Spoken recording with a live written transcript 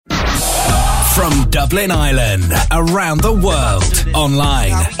From Dublin, Ireland, around the world,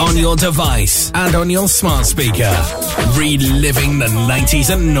 online, on your device, and on your smart speaker. Reliving the 90s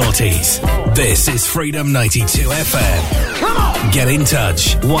and noughties. This is Freedom 92 FM. Come on! Get in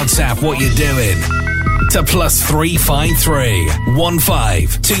touch. WhatsApp what you're doing to +353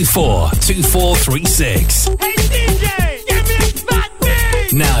 1524 2436. Hey DJ, give me a spot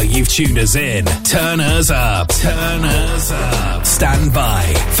beat! Now you've tuned us in. Turn us up. Turn us up. Stand by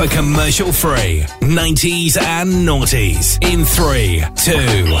for commercial free 90s and noughties in 3, 2,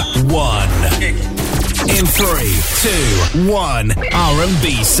 1. In 3, 2, 1,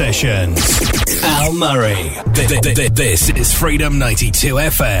 R&B Sessions. Al Murray. This is Freedom 92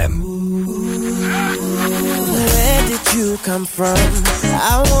 FM. Where did you come from?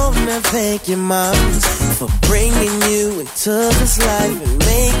 I wanna thank your moms for bringing you into this life and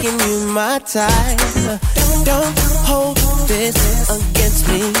making you my type. Don't hold this against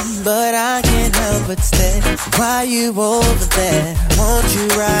me, but I can't help but stare while you over there. Want you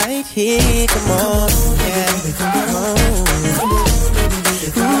right here, come on, yeah, come on.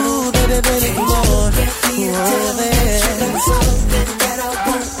 Ooh, baby, baby, come on, over there.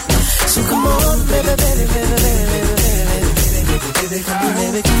 So come on, baby, baby, baby, baby, come on,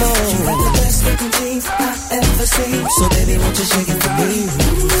 baby, come on. You got the best looking jeans I ever seen, so baby, won't you shake it for me?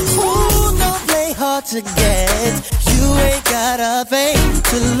 Ooh, don't play hard to get. You ain't got a thing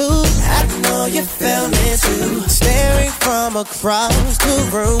to lose. I know you felt me too. Staring from across the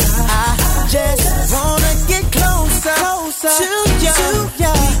room, I just wanna get closer to you.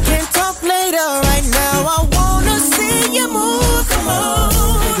 We can talk later. Right now, I wanna see you move. Come on.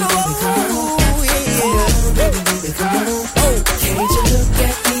 Come on. Oh, can't you look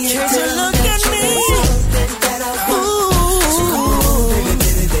at me? Can't you look at me? Ooh,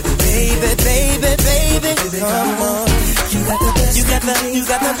 baby, come on. You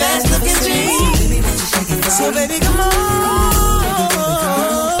got the best looking jeans. So baby, come on.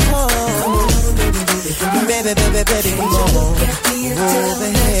 Baby, come on. Over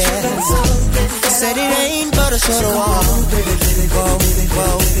here. Said it ain't but a short walk. Whoa.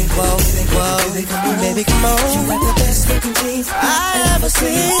 Baby, come on. You got the best looking jeans I ever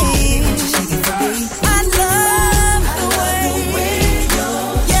seen. I love the way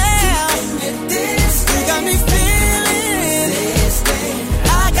you're, yeah. You got me feeling this thing. I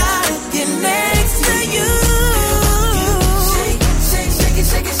gotta get next to you.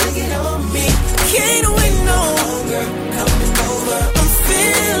 Shake it on me. Can't wait no longer. Coming over. I'm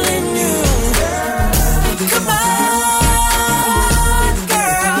feeling you. Come on.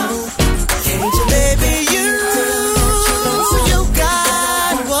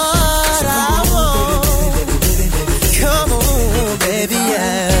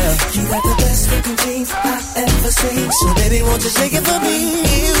 So baby, won't you shake it for me?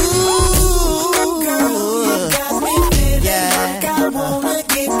 Ooh, girl, you got me feeling like I wanna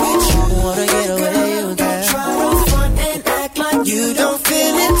get with you. Wanna get away with you, girl. Don't try to front and act like you don't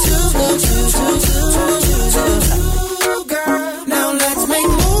feel it too, girl. Now let's make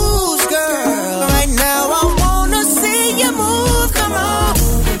moves, girl. Right now I wanna see you move. Come on,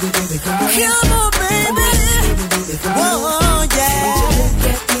 come on, baby. Whoa, yeah.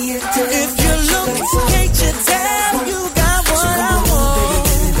 If you look, can't you tell?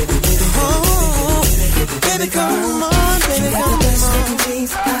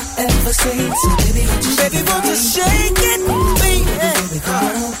 So baby, won't you shake it, baby?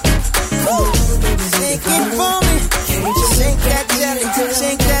 Shake it for me. Shake that jelly,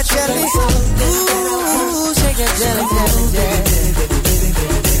 shake that jelly. Ooh, shake that jelly,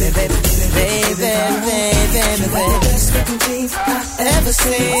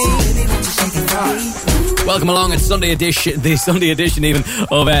 Welcome along, it's Sunday edition, the Sunday edition even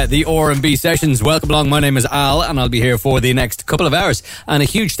of the R&B Sessions. Welcome along, my name is Al and I'll be here for the next couple of hours. And a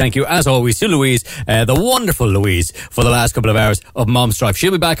huge thank you, as always, to Louise, the wonderful Louise, for the last couple of hours of Mom's Drive.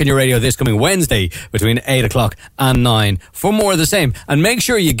 She'll be back on your radio this coming Wednesday between 8 o'clock and 9 for more of the same. And make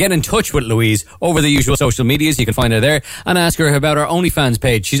sure you get in touch with Louise over the usual social medias. You can find her there and ask her about her OnlyFans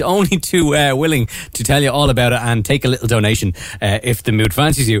page. She's only too willing to tell you all about it and take a little donation if the mood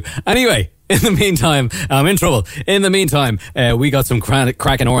fancies you. Anyway, in the meantime, I'm in trouble. In the meantime, we got some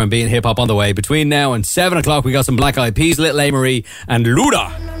cracking R&B and hip-hop on the way. Between now and 7 o'clock, we got some Black Eyed Peas, Little A. Marie, and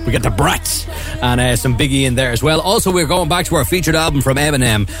Luda. We got the Brats, and some Biggie in there as well. Also, we're going back to our featured album from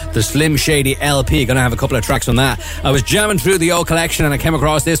Eminem, the Slim Shady LP. Gonna have a couple of tracks on that. I was jamming through the old collection, and I came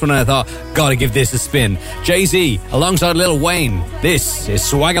across this one, and I thought, gotta give this a spin. Jay-Z, alongside Lil Wayne. This is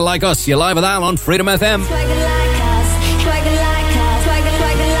Swagger Like Us. You're live with Al on Freedom FM. Swagger like us, swagger like us, swagger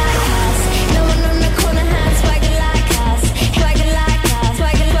like us. No one on the corner has swagger like us, swagger like us,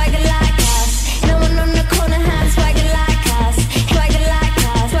 swagger like us.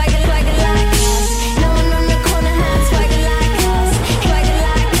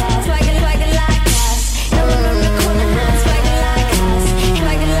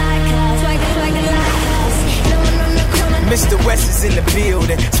 is in the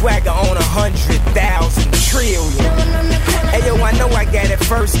building. Swagger on 100,000 trillion. Hey yo, I know I got it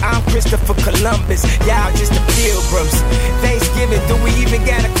first. I'm Christopher Columbus. Y'all just the pilgrims. Thanksgiving, do we even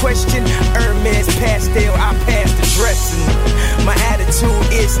got a question? Hermes pastel, I passed the dressing. My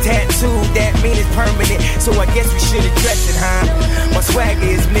attitude is tattooed, that mean it's permanent. So I guess we should address it, huh? My swagger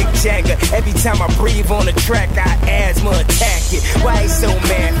is Mick Jagger. Every time I breathe on the track, I asthma attack it. Why he so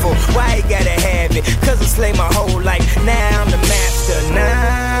mad for? Why he gotta have it? Cause I slay my whole life. Now I'm the master.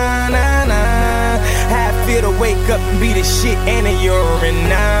 Nah, nah, nah. How I feel to wake up and be the shit and a urine.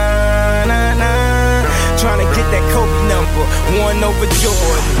 Nah, nah, nah. Tryna get that Kobe number 1 over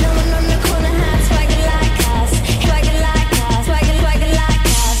Jordan.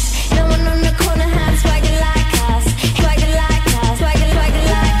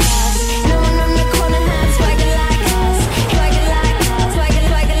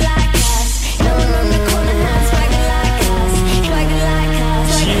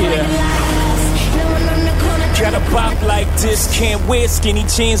 Gotta bop like this, can't wear skinny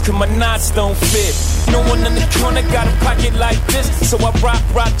jeans cause my knots don't fit. No one in the corner got a pocket like this, so I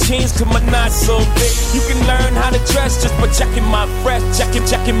rock jeans cause my knots so big. You can learn how to dress just by checking my fresh,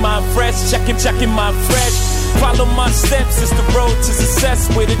 checking my fresh, checking my fresh. Follow my steps, it's the road to success,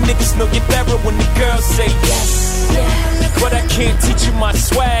 where the niggas know you're better when the girls say yes. But I can't teach you my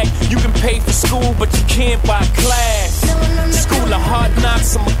swag. You can pay for school, but you can't buy class. School of hard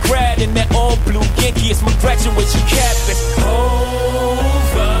knocks, I'm a grad in that all blue Yankee. It's my graduation cap. It's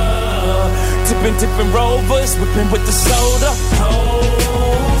over. Tipping rovers, whipping with the soda.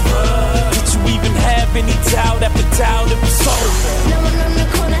 Over. Did you even have any doubt after doubt? It was over. No one on the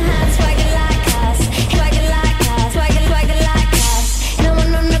corner has swagger like us. Swagger like us. Swagger like us. No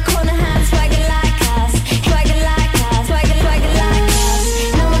one on the corner has swagger like us. Swagger like us. Swagger like us.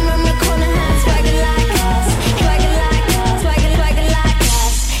 No one on the corner has swagger like us. Swagger like us. Swagger like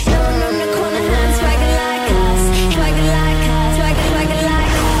us. No one on the corner has swagger like us. Swagger like us. Swagger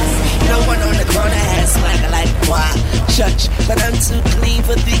like us. No one on the corner has swagger like moi. Church, but I'm too clean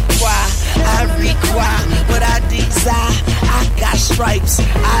for the choir. I require what I desire. I got stripes,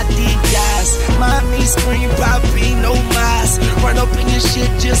 I dig guys. Mommy scream, Bobby, no mas. Run up in your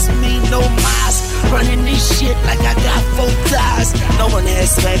shit, just me, no mas. Running this shit like I got 4 ties. No one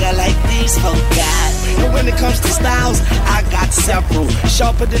has swagger like these 4 guys. And when it comes to styles, I got several.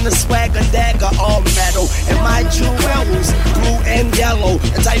 Sharper than a swagger dagger, all metal. And my jewels, blue and yellow.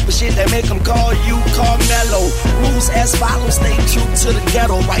 The type of shit that make them call you Carmelo. Rules as follows, stay true to the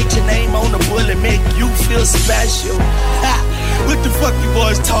ghetto. Write your name on the bullet, make you feel special. Ha! What the fuck you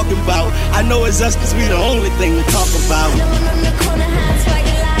boys talking about? I know it's us cause we the only thing to talk about. No one on the corner has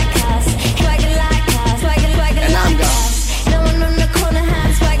swagger like us. Swagger like us. Swagger like us. And I'm gone. No one on the corner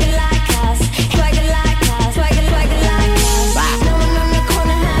has swagger like us. Swagger like us. Swagger like us. Bye. No one on the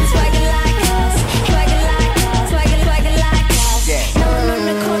corner has swagger like us. Swagger like us. Swagger like us. Yeah. No one on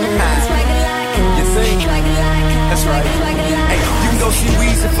the corner has swagger like us. You think? Swagger like us. That's right. Swagger like Hey, you can go see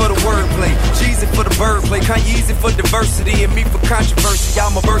Weezy for the wordplay, Jeezy for the bird play, Kanyeezy for diversity, and me for controversy.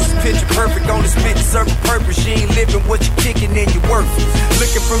 Y'all my verses picture perfect, on the spit to serve a purpose. You ain't living what you kicking and you worth it.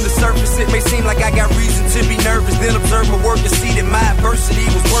 Looking from the surface, it may seem like I got reason to be nervous. Then observe my work and see that my adversity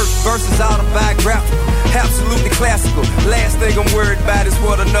was worth. Verses autobiographical, absolutely classical. Last thing I'm worried about is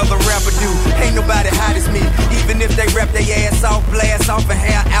what another rapper do. Ain't nobody hot as me, even if they rap their ass off, blast off and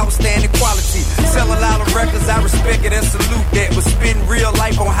have outstanding quality. Sell a lot of records, I respect it and salute that. But spitting real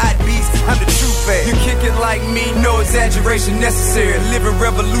life on hot beats, I'm the true fan. You kick it like me, no exaggeration necessary. Living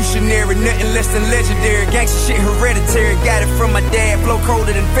revolutionary, nothing less than legendary. Gangsta shit hereditary, got it from my dad. Flow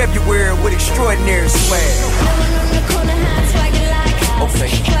colder than February with extraordinary swag. No one on the corner has swagger like us.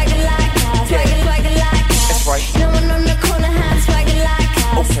 Okay. Swagger like us. Swagger like us. That's right. No one on the corner has swagger like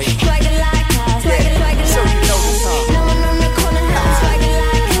us. Okay. Swagger like us. Swagger like us. So you know the song. No one on the corner has swagger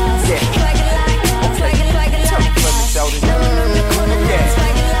like us. Yeah. Swagger like us. Okay. Swagger like us. Tell me, let me shout it. No one on the corner has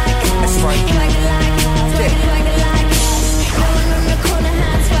swagger like us. That's right. Swagger like us. Yeah. Swagger like us. No one on the corner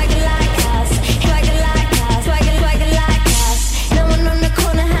has swagger like us. Swagger like us. Swagger like us. No one on the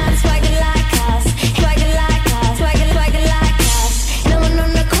corner has swagger like us. Swagger like us. Swagger like us.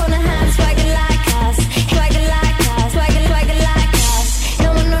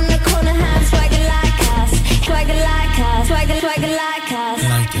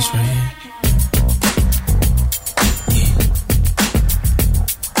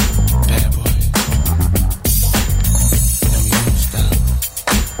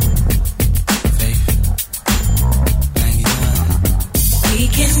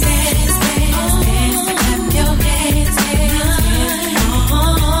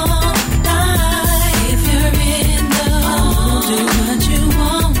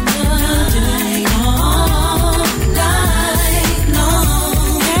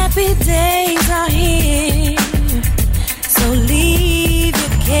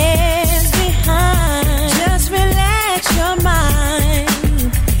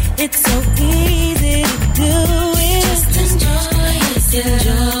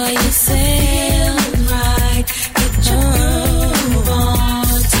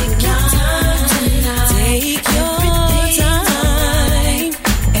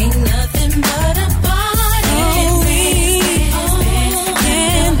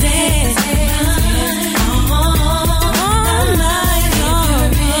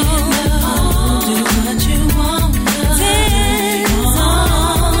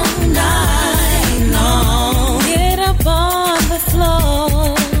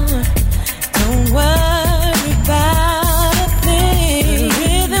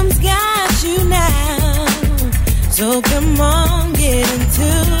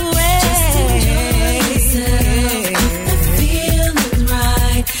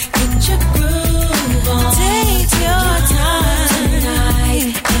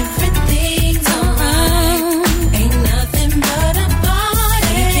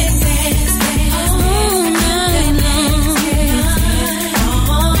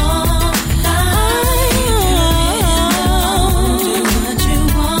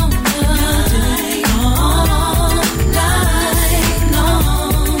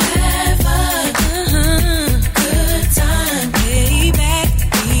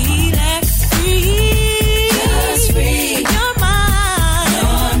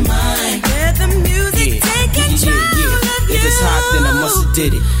 then I must've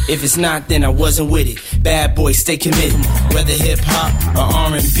did it. If it's not, then I wasn't with it. Bad boy, stay committed. Whether hip hop or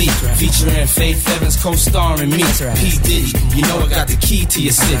R&B, featuring Faith Evans co-starring me. P Diddy, you know I got the key to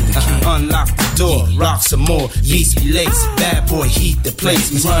your city. Unlock the door, rock some more, beats be lace. Bad boy, heat the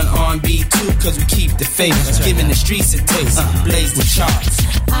place. We run R&B too, cause we keep the faith. Giving the streets a taste, blaze the charts.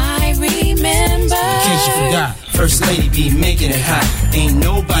 I remember. In case you forgot, First Lady be making it hot. Ain't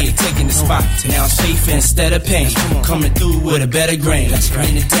nobody taking the spot. Now safe instead of pain. Coming through with a better grain.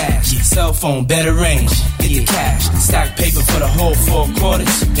 In the dash, cell phone, better range. Get the cash, stack paper for the whole 4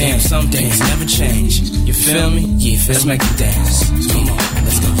 quarters. Damn, some things never change. You feel me? Yeah, let's make it dance. Come on,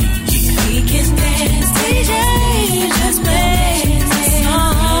 let's go. Yeah. We can dance, DJ, just play the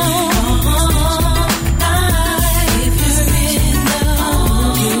song. If you're in the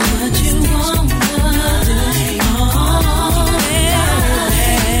mood, do what you want.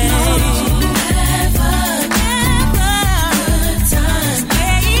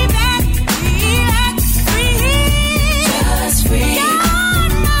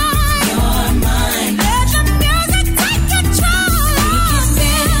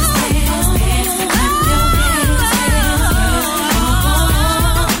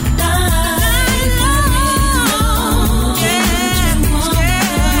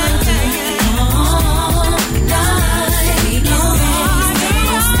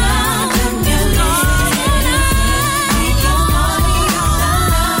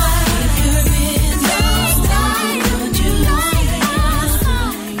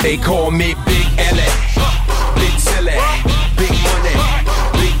 They call me Big Ellie, Big Silly, Big Money,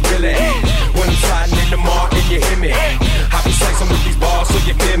 Big Billy. When I'm sliding in the mall and you hear me, I be slicing with these bars so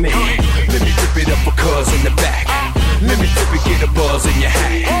you feel me. Let me rip it up for cuz in the back. Let me flip it, get a buzz in your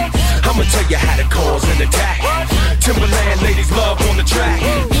hat. I'ma tell you how to cause an attack. Timberland ladies love on the track.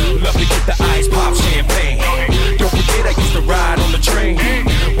 Love to get the ice pop champagne. Don't forget I used to ride on the train.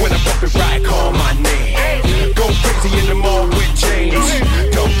 When I bump it right, call my name. Go crazy in the mall with James.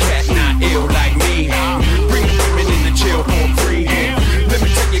 Don't cat not ill like me. Bring the women in the jail for free. Let me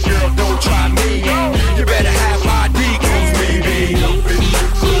tell you, girl, don't try me. You better have ID, cause we be up in the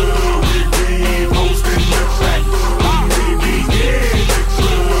club. We be posting the fact. We be in the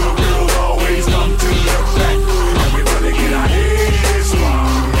club. Girl, always come to the fact. Everybody get our heads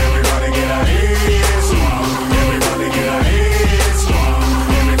swung. Everybody get our heads swung. Everybody get our heads swung.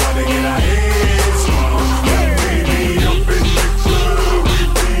 Everybody get our heads swung. We be up in the club.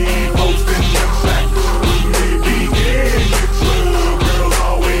 We be posting the fact. We be in the club. Girls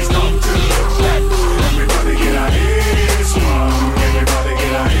always come to the fact. Everybody get our heads swung. Everybody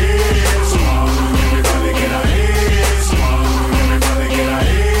get our heads swung. Everybody get our heads swung. Everybody get our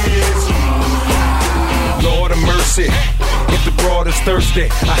heads swung. Lord of mercy. If the broad is thirsty,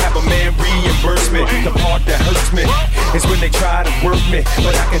 I have a man reimburse me. The part that hurts me is when they try to work me,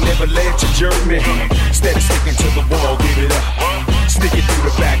 but I can never let you jerk me. Instead of sticking to the wall, give it up. Sneak it through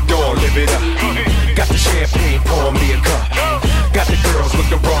the back door, live it up. Got the champagne, pour me a cup. Got the girls with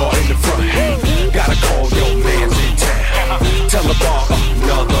the raw in the front. Gotta call your mans in town. Tell the bar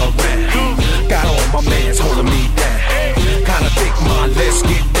another round. Got all my mans holding me down. Kinda think let's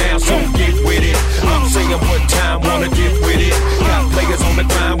get down, so get with it. I'm saying what time, wanna get with it. Got players on the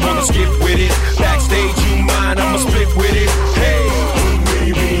grind, wanna skip with it. Backstage, you mind, I'ma split with it. Hey,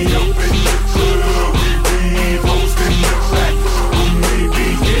 we be up in the club, we be posting the fact. We be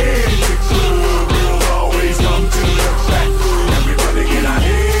in the club, girls always come to the fact. Everybody get our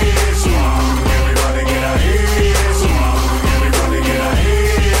heads swung. Everybody get our heads swung. Everybody get our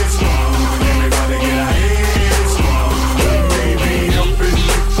heads swung. Everybody get our heads swung. We be up in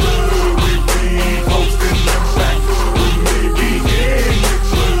the club, we be posting the fact. We be in the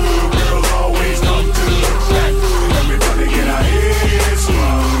club, girls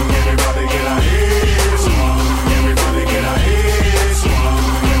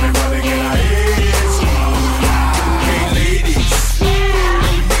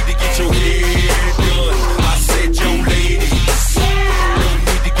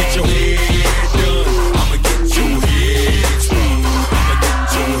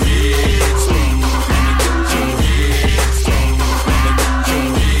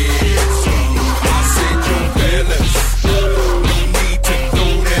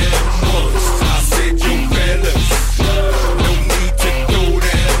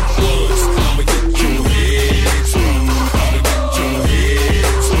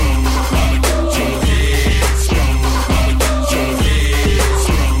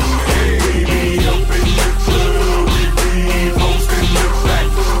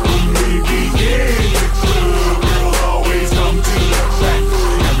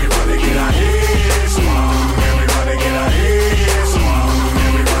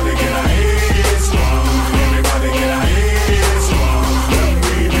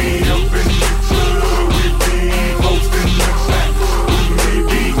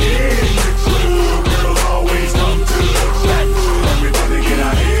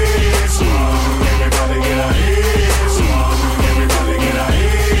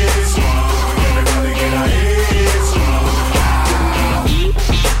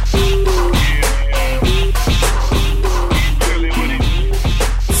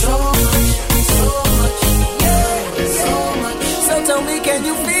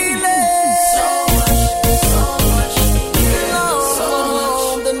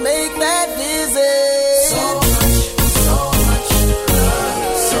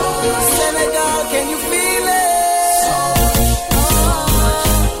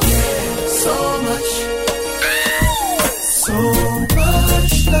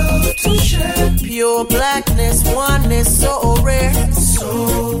Pure blackness, oneness, so rare.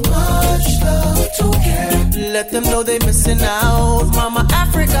 So much love to give. Let them know they missing out. Mama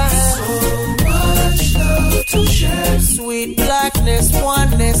Africa has so much love to share. Sweet blackness,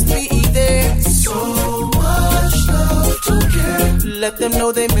 oneness, be there. So much love to give. Let them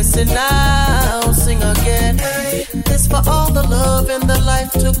know they missing out. Sing again. Hey, this for all the love and the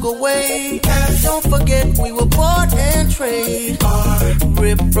life took away. Don't forget we were bought and traded.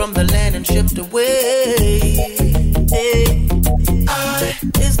 Ripped from the land and shipped away. Hey, I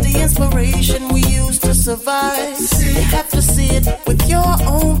is the inspiration we use to survive. You have to see it with your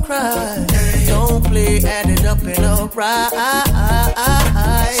own cry. Don't play, add it up and alright.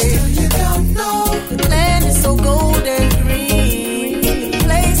 Still you don't know. The land is so gold and green. The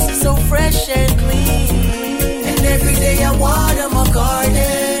place is so fresh and clean. And every day I water my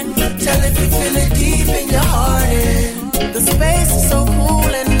garden. Tell if you feel it deep in your heart. And the space is so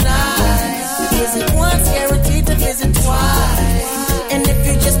cool and nice. Visit once, guaranteed to visit twice. And if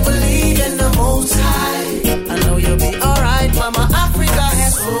you just believe in the Most High, I know you'll be alright. Mama Africa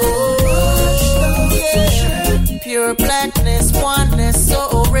has so much, yeah. Pure blackness, oneness,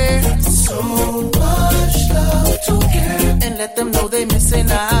 so rare. So much love to give. And let them know they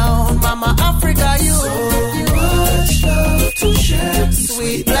missing out. Mama Africa, you so much love to share.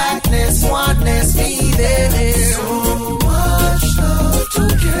 Sweet blackness, oneness, be there. So much love to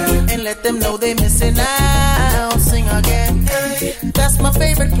give. And let them know they missing out. Sing again. Hey, that's my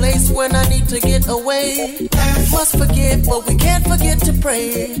favorite place when I need to get away. Must forgive, but we can't forget to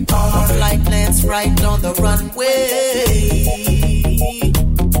pray. Our flight lands right on the runway.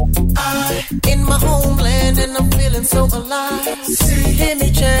 In my homeland and I'm feeling so alive. Hear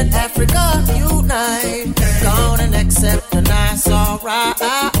me chant, Africa unite. Gone and accept the nice, alright.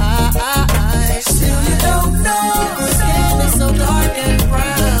 Still you don't know, her skin is so dark and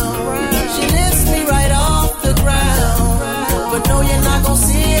brown. She lifts me right off the ground. But no, you're not gonna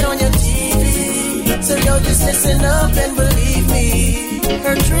see it on your TV. So yo, just listen up and believe me.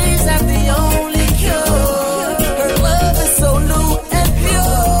 Her dreams have the only cure. Her love is so new and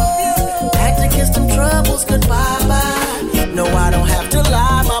pure. Had to kiss them troubles goodbye, bye. No, I don't have to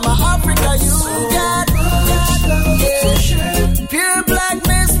lie, Mama Africa, you got yeah. Pure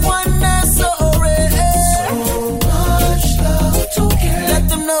blackness, oneness, so rare. So much love to give. Let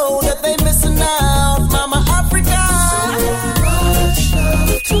them know that they missing out, Mama Africa. So much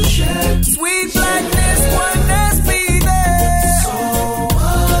love to share. Sweet blackness, oneness, be there. So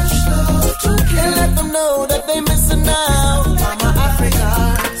much love to give. And let them know that they missing out, Mama Africa.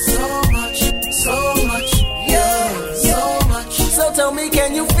 So much, yeah, so much. So tell me,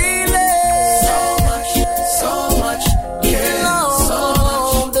 can you feel it? So much, yeah, so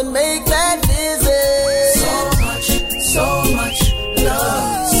much. Then make that visit. So much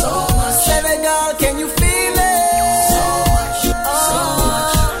love, so much. Say that, girl, can you feel it? So much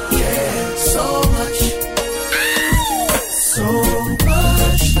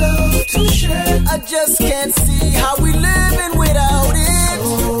love to share. I just can't see how we living without it.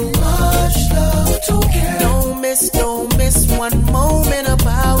 So much love to give. Don't miss one moment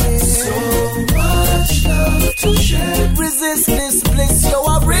about it. So much love to share. Resist this bliss, yo,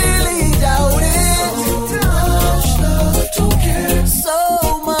 I really doubt it. So much love to give. So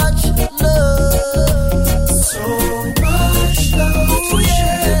much love. So much love to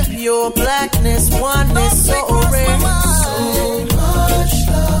share. Pure blackness, oneness, so rare. So much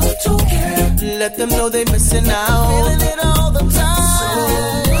love to give. Let them know they missing out. Feeling it all the time. So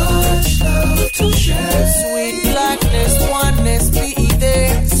much love to share. Sweet blackness, oneness, be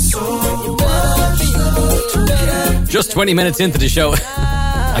there. So much. Just 20 minutes into the show.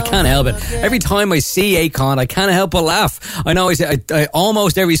 I can't help it. Every time I see Akon, I can't help but laugh. I know I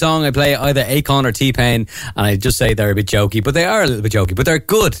almost every song I play, either Akon or T-Pain, and I just say they're a bit jokey, but they are a little bit jokey, but they're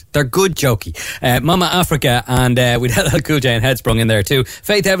good. They're good jokey. Mama Africa, and we'd had a Cool J and Headsprung in there too.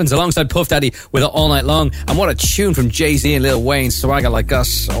 Faith Evans alongside Puff Daddy with it All Night Long. And what a tune from Jay-Z and Lil Wayne, Swagger Like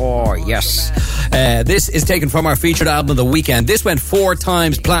Us. Oh, yes. This is taken from our featured album, The Weeknd. This went 4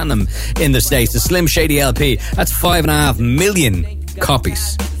 times platinum in the States. The Slim Shady LP. That's 5.5 million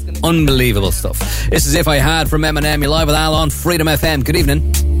copies. Unbelievable stuff. This is If I Had from Eminem. You're live with Al on Freedom FM. Good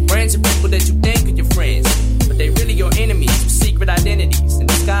evening. Friends are people that you think are your friends, but they really your enemies with secret identities and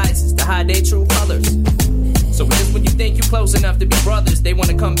disguises to hide their true colors. So just when you think you're close enough to be brothers, they want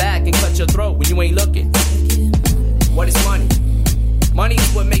to come back and cut your throat when you ain't looking. What is money? Money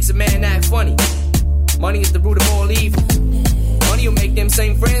is what makes a man act funny. Money is the root of all evil. Money will make them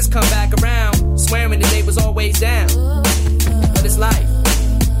same friends come back around, swearing that they was always down. But it's life.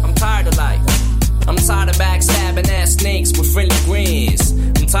 I'm tired of life. I'm tired of backstabbing ass snakes with friendly grins.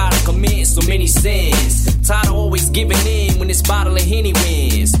 I'm tired of committing so many sins. each bottle of Henny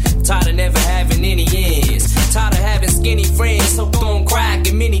wins. Tired of never having any ends. Tired of having skinny friends hooked on crack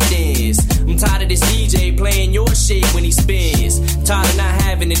and mini thins. I'm tired of this DJ playing your shit when he spins. Tired of not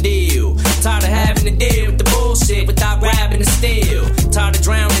having a deal. Tired of having to deal with the bullshit without grabbing the steel. Tired of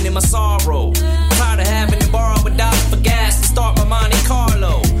drowning in my sorrow. Tired of having to borrow $1 for gas to start my Monte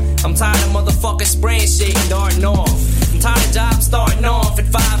Carlo. I'm tired of motherfuckers spraying shit and darting off. I'm tired of jobs starting off at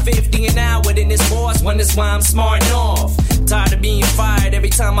 $5.50 an hour. Then this boss wonders why I'm smarting off. Tired of being fired every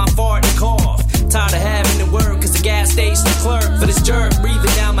time I fart and cough. Tired of having to work as a gas station clerk for this jerk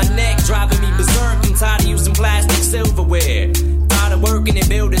breathing down my neck, driving me berserk. I'm tired of using plastic silverware. Tired of working in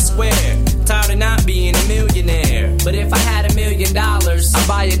Building Square. Tired of not being a millionaire. But if I had $1 million, I'd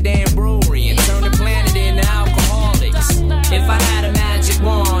buy a damn brewery and turn the planet into alcoholics. If I had a magic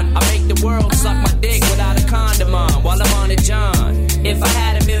wand, I'd make the world suck my dick without a condom on while I'm on a John. If I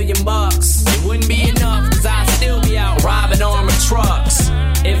had $1 million, it wouldn't be enough, cause I'd still be out robbing armored trucks.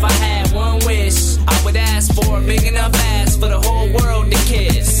 If I had one wish, I would ask for a big enough ass for the whole world to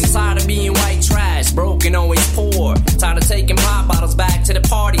kiss. I'm tired of being white trash, broken, always poor. Tired of taking pop bottles back to the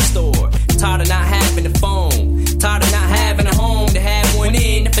party store. Tired of not having a phone. Tired of not having a home to have one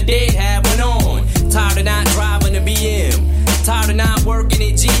in if I did have one on. Tired of not driving a BM. Tired of not working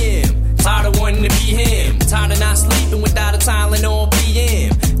at GM. Tired of wanting to be him. Tired of not sleeping without a Tylenol PM.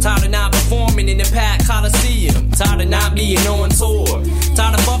 Tired of not performing in the Pack Coliseum. Tired of not being on tour.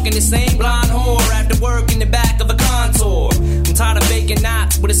 Tired of fucking the same blonde whore after work in the back of a contour. I'm tired of faking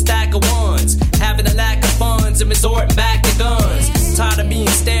knots with a stack of ones. Having a lack of funds and resorting back to guns. Tired of being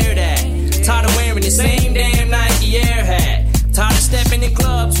stared at. Tired of wearing the same damn Nike Air hat. Tired of stepping in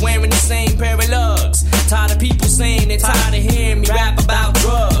clubs wearing the same pair of lugs. Tired of people saying they're tired of hearing me rap about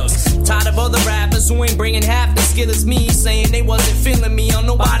drugs. Tired of other rappers who ain't bringing half the skill as me, saying they wasn't feeling me on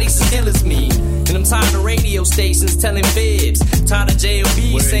nobody's skill as me. And I'm tired of radio stations telling fibs. Tired of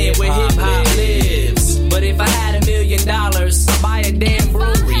J.O.B. saying where hip-hop lives. But if I had $1 million, I'd buy a damn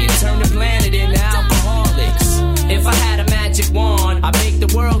brewery and turn the planet into alcoholics. If I had a magic wand, I'd make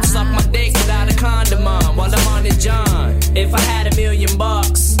the world suck my dick without a condom on while I'm on the John. If I had $1 million,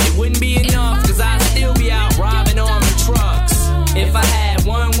 it wouldn't be enough, cause I'd still be out robbing armored trucks. If I had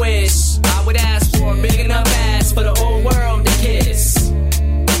one wish, I would ask for a big enough ass for the whole world to kiss.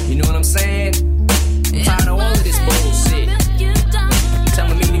 You know what I'm saying? I'm tired of all of this bullshit. You're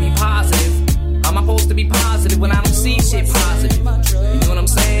telling me to be positive. How am I supposed to be positive when I don't see shit positive? You know what I'm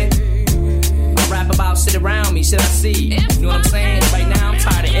saying? I rap about shit around me, shit I see. You know what I'm saying? Right now I'm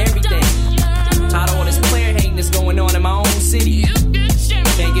tired of everything. Tired of all this player hating that's going on in my own city.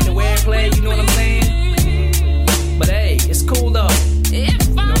 Can't get no airplay, you know what I'm saying? But hey, it's cool though. You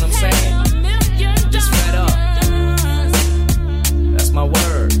know what I'm saying? Just fed up. That's my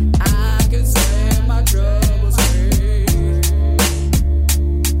word. I can say my troubles free.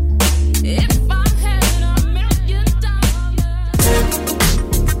 If I had $1 million.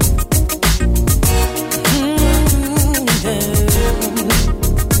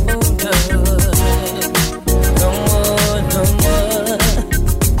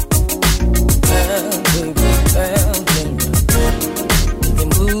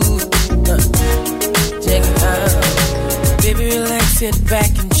 Sit back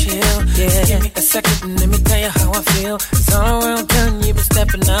and chill, yeah. Give me a second and let me tell you how I feel. It's all around done, you've been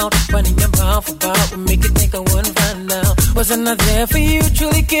stepping out. Running your mouth about what make you think I wouldn't find out. Wasn't I there for you,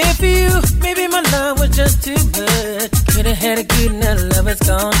 truly cared for you? Maybe my love was just too much. Could've had a good now the love is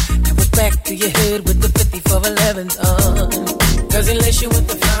gone. Now we're back to your hood with the 5411s on. Cause he lace you with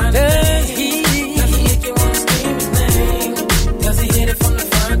the fine thing. Does he make you wanna scream his name? Does he hit it from the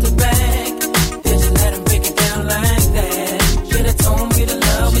front to back? Did you let him break it down like that? Should've told me the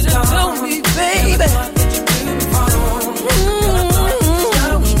love was gone. Told me, baby. Never thought that you do me wrong. Never thought that this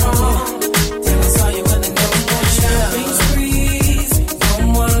love was strong. Till I saw you in the no more shopping sprees. No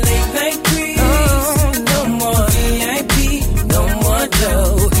more late night breeze. No more VIP. No more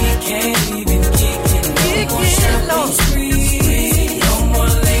dough. He can't even kick it. No more shopping sprees. No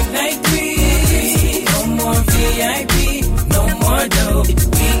more late night breeze. No more VIP. No more dough.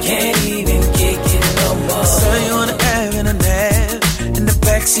 We can't even kick it no more. Saw you on the air in a nap. In the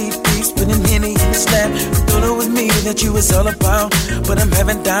backseat, please spinning Henny in the slap. Thought it was me that you was all about. But I'm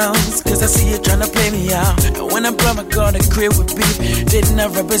having downs, cause I see you trying to play me out. And when I brought my car to crib with beef, didn't I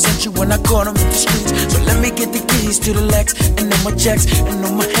represent you when I caught him in the streets? So let me get the keys to the Lex, and then my checks, and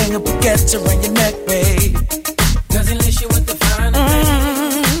on my hanger baguettes around your neck, babe. Does he lace you with the fine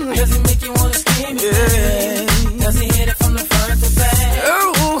thing? Does he make you wanna scream it? Yeah. Does he hit it from the front to back?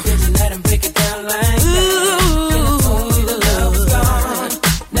 Ooh. Did you let him break it down like that? Ooh. Told me the love was gone.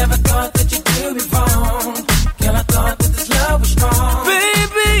 Never thought that you'd do me wrong. Girl, I thought that this love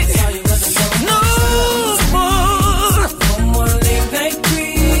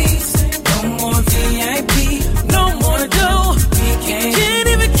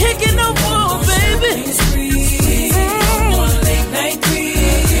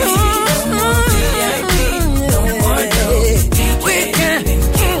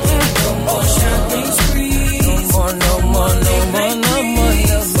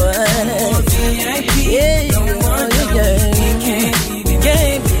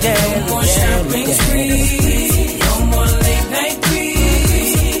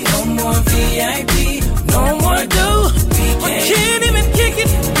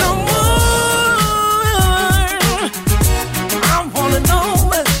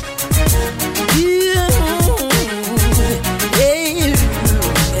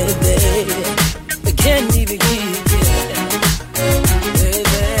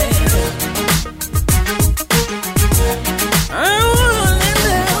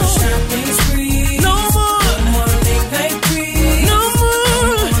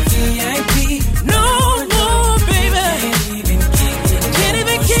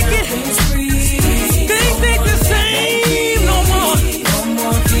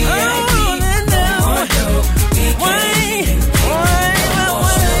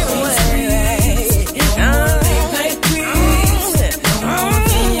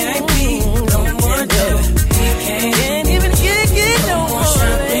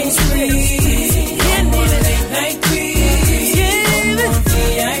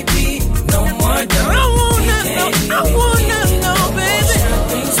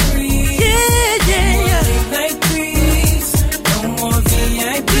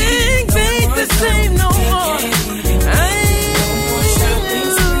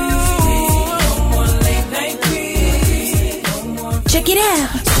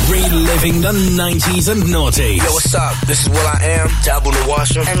Reliving the 90s and noughties. Yo, what's up? This is Will I Am, Dab on the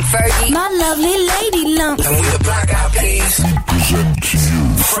Washer, And Fergie, my lovely lady lump. and we the Black Eyed Peas. Present to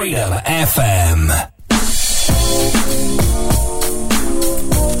you Freedom FM.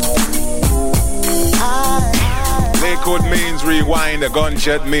 Lakewood means rewind, a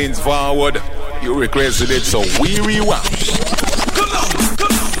gunshot means forward. You requested it, so we rewind.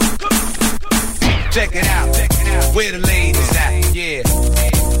 Check it out. Where the ladies at? Yeah.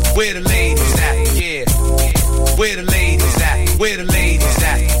 Where the ladies at? Yeah. Where the ladies at? Where the ladies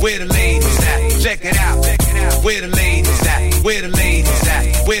at? Where the ladies at? Check it out. Where the ladies at? Where the ladies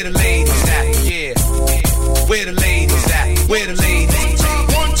at? Where the ladies at? Yeah. Where the ladies at? Where the ladies at?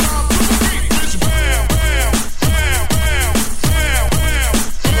 One time to the beat, bitch. Bam, bam, bam, bam, bam, bam,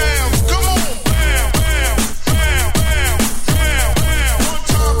 bam. Come on. Bam, bam, bam, bam, bam, bam. One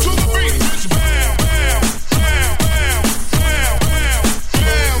time to the beat, bitch. Bam, bam, bam, bam, bam, bam, bam.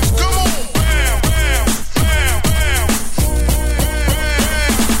 Come on. Bam, bam, bam, bam, bam.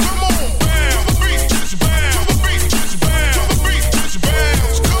 Come on. Bam, to the beat, bitch. Bam, to the beat, bitch. Bam, to the beat, bitch. Bam.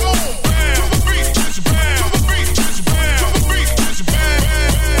 Come on. Bam, to the beat, bitch. Bam, to the beat, bitch. Bam, to the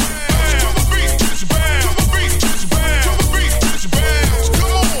beat, bitch. Bam.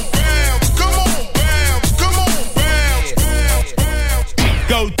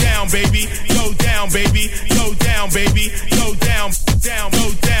 Go down, baby, go down, baby, go down, baby, go down, down,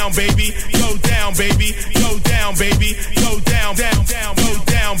 go down, baby, go down, baby, go down, baby, go down, down, down, go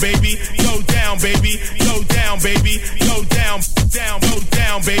down, baby, go down, baby, go down, baby, go down, down, go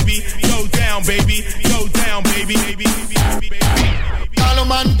down, baby, go down, baby, go down, baby, baby, baby. Call a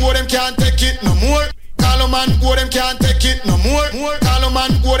man, go them can't take it no more. Call a man, go them can't take it no more. Call a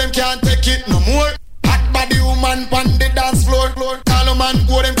man, go them can't take it no more. Hot body woman pon the dance floor. Call a man,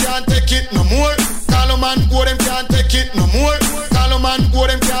 go them can't take it no more. Call a man, go them can't take it no more. Call a man, go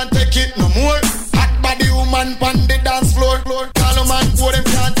them can't take it no more. Hot body woman pon the dance floor. Call a man, go them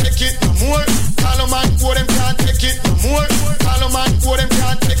can't take it no more. Call a man, go them can't take it no more. Call a man, go them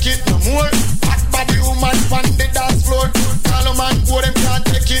can't take it no more. Hot body woman pon the dance floor. Call a man, go them can't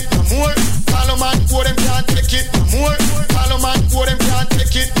take it no more. Call a man, go them can't take it no more. Call a man, go them can't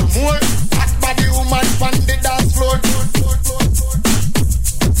take it no more. Hot body woman pon the dance floor.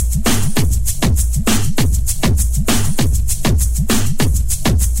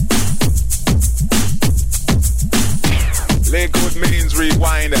 Lakewood means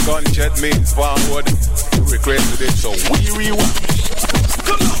rewind, a gunshot means forward. You requested it, so we rewind.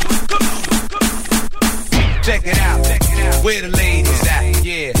 Check it out. Where the ladies at?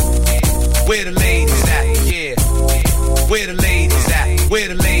 Yeah. Where the ladies at? Yeah. Where the ladies at? Where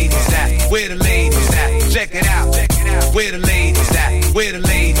the ladies at? Where the ladies at? Check it out. Where the ladies at? Where the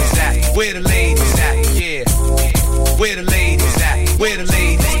ladies at? Where the ladies at? Yeah. Where the ladies at? Where the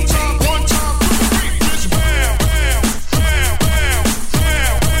ladies at? One time to the beat, bitch. Bam, bam, bam,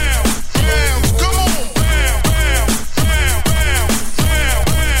 bam, bam, bam, bam. Come on. Bam, bam, bam, bam, bam,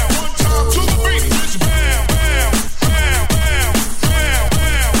 bam. One time to the beat, bitch. Bam, bam, bam, bam, bam, bam,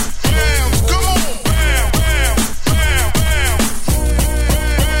 bam. Come on. Bam, bam, bam, bam, bam.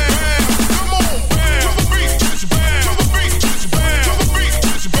 Come on. Bam, to the beat, bitch. Bam, to the beat, bitch. Bam, to the beat,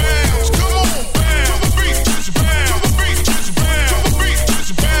 bitch. Bam. Come on. Bam, to the beat, bitch. Bam, to the beat, bitch. Bam, to the beat, bitch.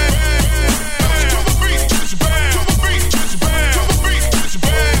 Bam. To the beat, bitch. Bam, to the beat, bitch. Bam, to the beat, bitch.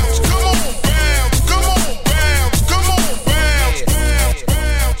 Bam. Come on. Bam, come on. Bam, come on. Bam,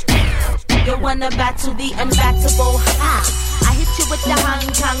 bam. You wanna battle the unbattable, ha? I hit you with the Hong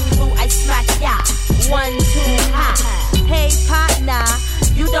Kong Foo, I smack ya. 1, 2, ha. Hey partner,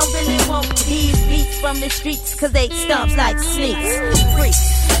 you don't really want these beats from the streets, cause they stomps like sneaks. Freaks,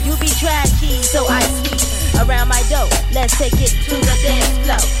 you be trashy, so I sneak around my dough. Let's take it to the dance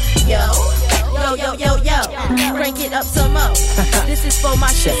floor. Yo, yo, yo, yo, yo, crank it up some more. This is for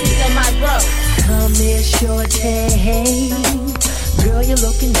my shits and my bros. Come here, shorty. Girl, you're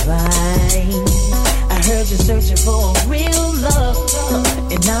looking fine. I heard you're searching for real love,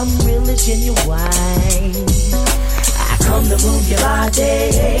 and I'm really genuine. I come to move your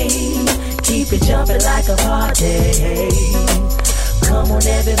body, keep it jumping like a party. Come on,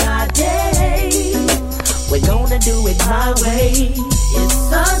 everybody, we're gonna do it my way.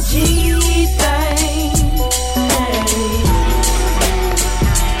 It's a G thing. Hey.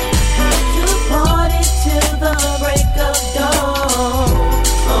 To party till the break of dawn.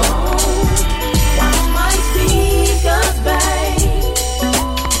 Watch my speakers bang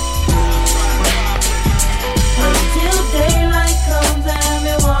until daylight comes and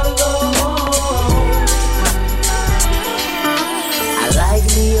we wanna go home. I like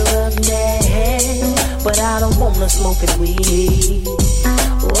me a rough neck, but I don't wanna smoke it weed.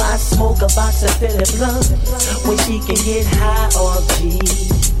 Oh, I smoke a box of fitted blunt when she can get high off G.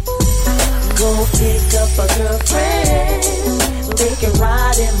 Go pick up a girlfriend, they can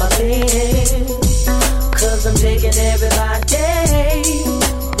ride in my bed, 'cause I'm taking everybody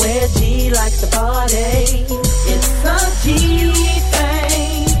where G likes to party. It's a G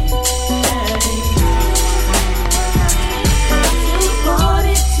thing. You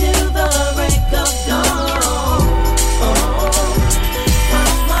party till the break of dawn.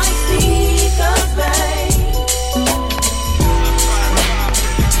 My speakers bang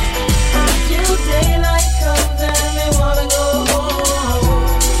till daylight comes and we wanna go home.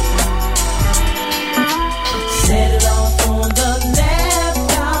 Set it off on the left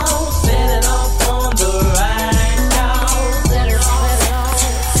now, set it off on the right now, set it off,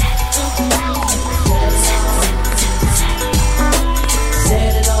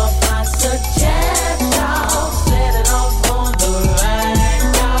 set it off, I suggest now, set it off on the right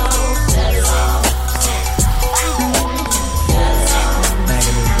now, set it off,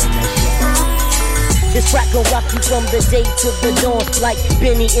 This track gon' rock you from the day to the dawn. Like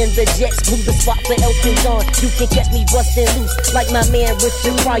Benny in the Jets, blew the spot for Elton John. You can catch me bustin' loose like my man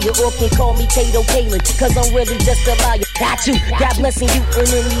Richard Pryor, or can call me Kato Kalin, 'cause I'm really just a liar. Got you, God blessing you and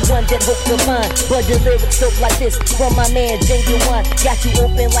anyone that hope to find. But the lyrics dope like this from my man Genuine. Got you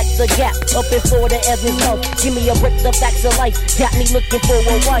open like the Gap up in Florida, Evans Mouth. Give me a break, the facts of life. Got me looking for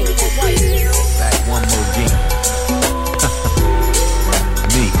a wife. Back one more game.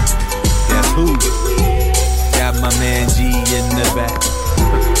 Me, guess who? Got my man G in the back.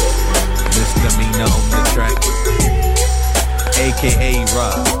 Misdemeanor on the track. AKA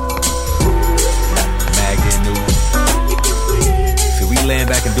Rob. Maganu. So we laying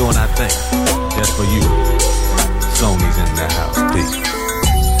back and doing our thing. Just for you. Sony's in the house. Peace.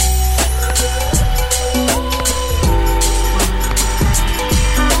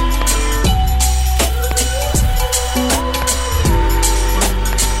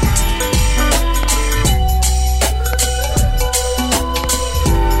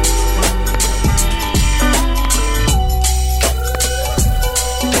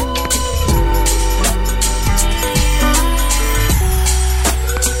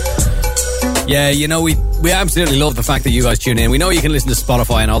 Yeah, you know, we absolutely love the fact that you guys tune in. We know you can listen to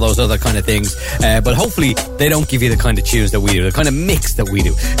Spotify and all those other kind of things, but hopefully they don't give you the kind of tunes that we do, the kind of mix that we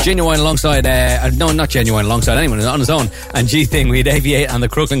do. Genuine alongside, no, not Genuine alongside anyone, on his own, and G-Thing, we had Aviate and the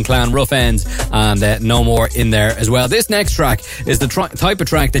Crooklyn Clan, Rough Ends, and No More in there as well. This next track is the type of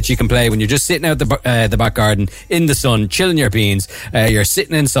track that you can play when you're just sitting out the back garden in the sun, chilling your beans, you're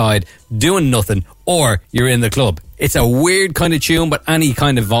sitting inside, doing nothing, or you're in the club. It's a weird kind of tune, but any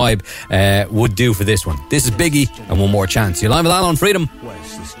kind of vibe would do for this one. This is Biggie and One More Chance. You're live with Al on Freedom.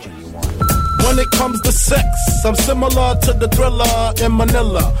 When it comes to sex, I'm similar to the Thriller in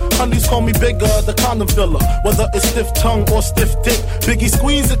Manila. Honeys call me bigger, the condom filler. Whether it's stiff tongue or stiff dick, Biggie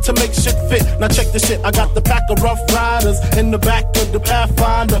squeeze it to make shit fit. Now check this shit, I got the pack of Rough Riders in the back of the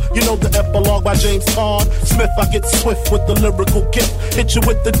Pathfinder. You know the epilogue by James Todd Smith. I get swift with the lyrical gift. Hit you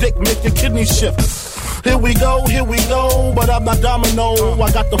with the dick, make your kidney shift. Here we go, but I'm not domino. I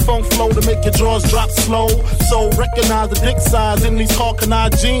got the funk flow to make your drawers drop slow. So recognize the dick size in these Hawkeye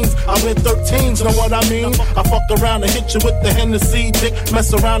jeans. I wear 13s, know what I mean? I fuck around and hit you with the Hennessy dick.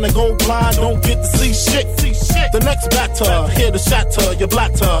 Mess around and go blind, don't get to see shit. The next batter, here to shatter your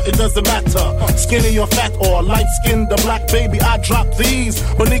blatter, it doesn't matter. Skinny or fat or light-skinned or black, baby, I drop these.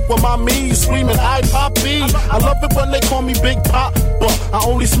 Beneath with my me, screaming, I poppy. I love it when they call me Big Pop, but I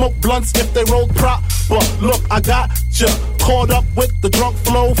only smoke blunts if they roll prop. But look, I got ya caught up with the drunk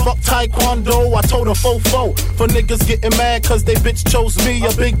flow. Fuck taekwondo, I told a fofo. For niggas getting mad cause they bitch chose me.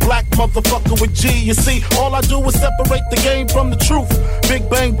 A big black motherfucker with G. You see, all I do is separate the game from the truth. Big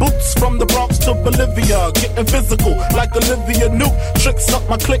bang boots from the Bronx to Bolivia. Getting physical like Olivia Newt. Tricks up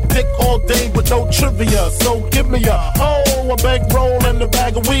my click dick all day with no trivia. So give me a bankroll and a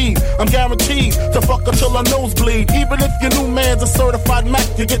bag of weed. I'm guaranteed to fuck until I nosebleed. Even if your new man's a certified Mac,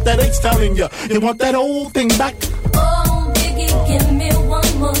 you get that H telling you. You want that old thing back? Oh, Biggie, give me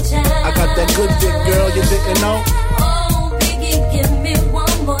one more chance. I got that good dick, girl, you didn't know. Oh, Biggie, give me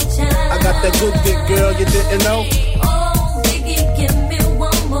one more chance. I got that good dick, girl, you didn't know. Oh, Biggie, give me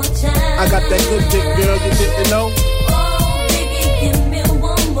one more chance. I got that good dick, girl, you didn't know. Oh, Biggie, give me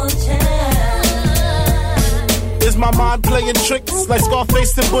one more chance. Is my mind playing tricks like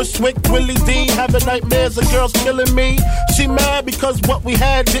Scarface and Bushwick? Willie D having nightmares of girls killing me. She mad because what we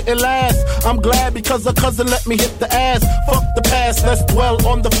had didn't last. I'm glad because her cousin let me hit the ass. Fuck the past, let's dwell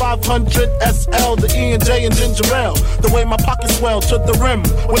on the 500 SL, the E and J and ginger ale. The way my pockets swell to the rim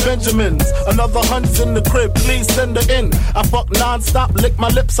with Benjamins. Another hund's in the crib, please send her in. I fuck non-stop, lick my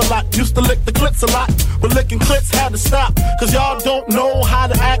lips a lot. Used to lick the clits a lot, but licking clits had to stop. Cause y'all don't know how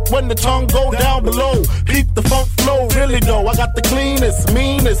to act when the tongue go down below. Peep the funk flow, really though. I got the cleanest,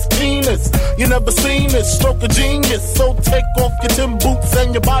 meanest, keenest. You never seen this, stroke of genius. So take off your Tim boots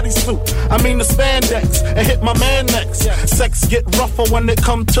and your bodysuit. I mean the spandex, and hit my man next. Sex get rougher when it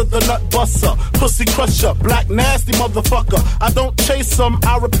come to the nut buster. Pussy crusher, black nasty motherfucker. I don't chase them,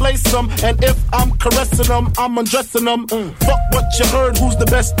 I replace them. And if I'm caressing them, I'm undressing them. Fuck what you heard, who's the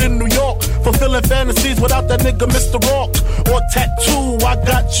best in New York? Fulfilling fantasies without that nigga Mr. Rock. Or tattoo, I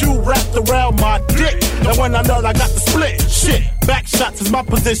got you wrapped around my dick. And when I nut, I got the split. Shit, back shots is my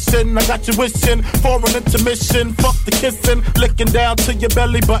position. I got you wishing for an intermission. Fuck the kissing, licking down to your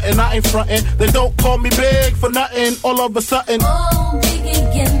belly button. I ain't frontin'. They don't call me big for nothing. All of a sudden, oh,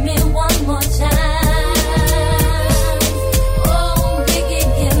 Biggie, give me one more time. Oh, Biggie,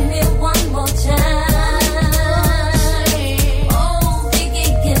 give me one more time. Oh,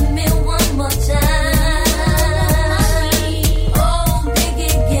 Biggie, give me one more time. Oh,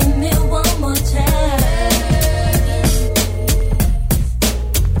 Biggie, give me one more time.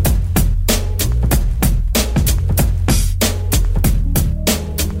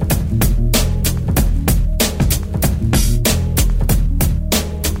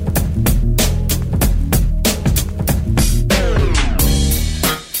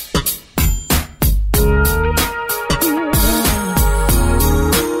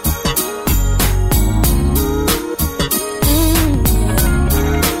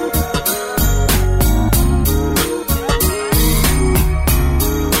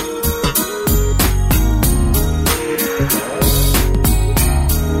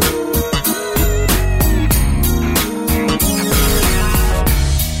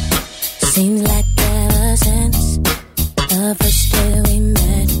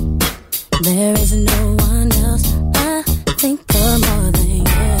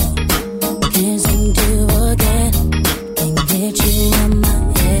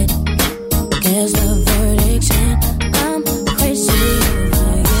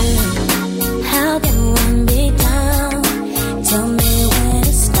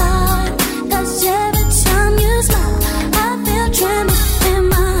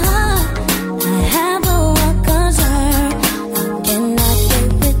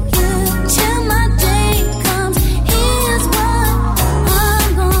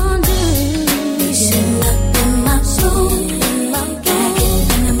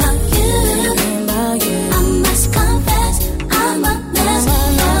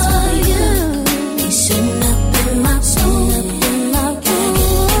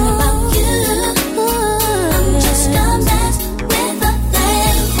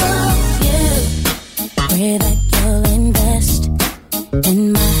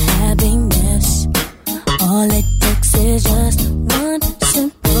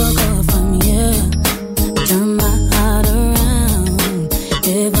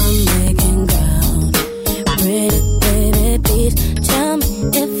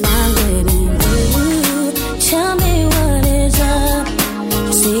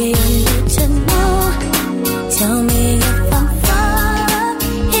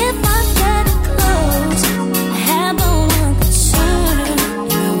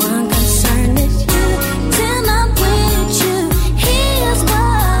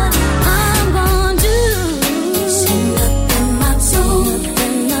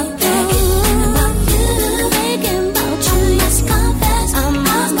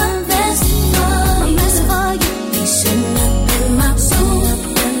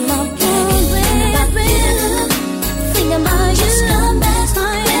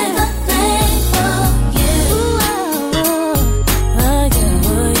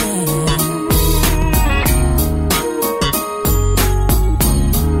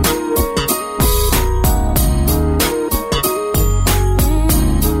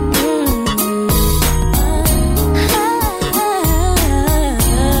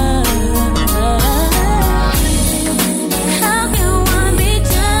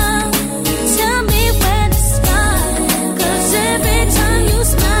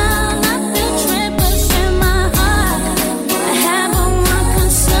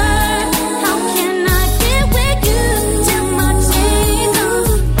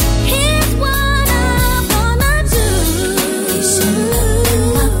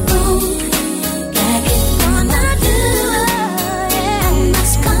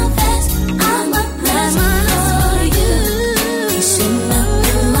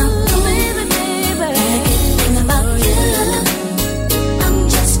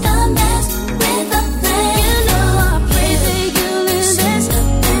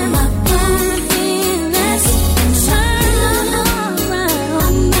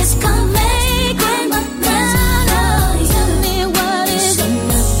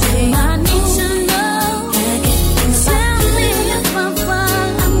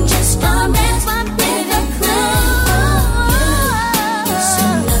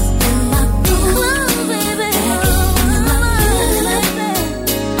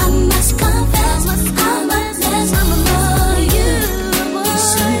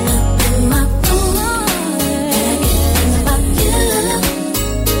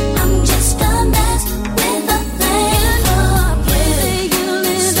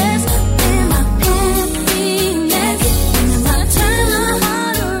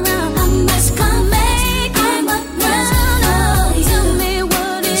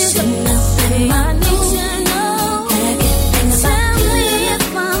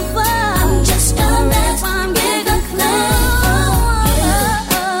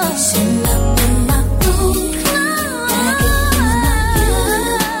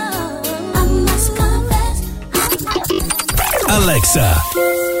 Alexa.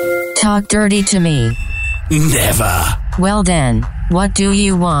 Talk dirty to me. Never. Well then, what do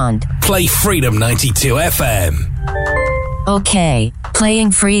you want? Play Freedom 92 FM. Okay, playing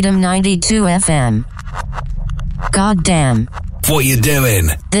Freedom 92 FM. God damn. What you doing?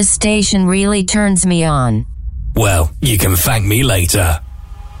 This station really turns me on. Well, you can thank me later.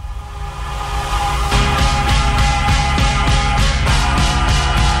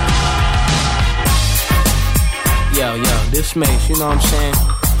 Yo, this Mace, you know what I'm saying?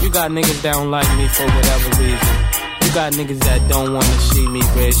 You got niggas that don't like me for whatever reason. You got niggas that don't wanna see me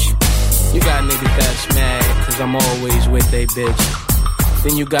rich. You got niggas that's mad cause I'm always with they bitch.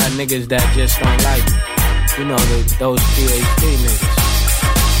 Then you got niggas that just don't like me. You know, those PhD niggas.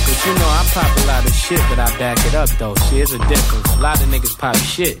 But you know, I pop a lot of shit, but I back it up though. See, it's a difference. A lot of niggas pop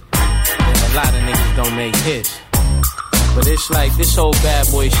shit, and a lot of niggas don't make hits. But it's like this whole bad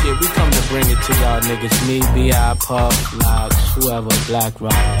boy shit, we come to bring it to y'all niggas. Me, B.I., Puff, Locks, whoever, Black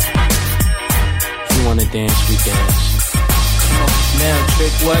Rob. If you wanna dance, we dance. Now,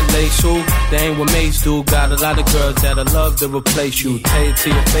 trick what, lace who? They ain't what Mace do. Got a lot of girls that'll love to replace you. Tell it to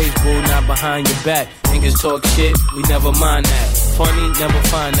your face, boo, not behind your back. Niggas talk shit, we never mind that. Funny, never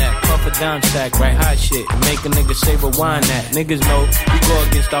find that. Puff a down sack, right hot shit. Make a nigga say rewind that. Niggas know you go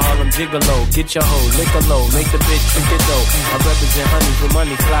against the Harlem Gigolo. Get your hoe, lick a low, make the bitch trick it though. I represent honeys with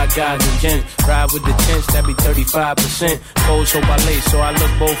money, fly guys and gents. Ride with the tents, that be 35%. Pose hope I lace, so I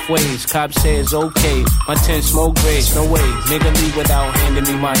look both ways. Cops say it's okay, my tent smoke grades, no way. Nigga leave without handing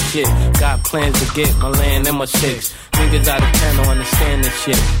me my shit. Got plans to get my land and my chicks. Niggas out of town don't understand this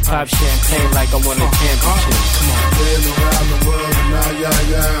shit. Pop champagne like I won a championship. Come on, been around the world and now,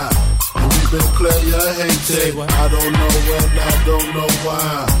 yeah. And we been player hated. I don't know when, I don't know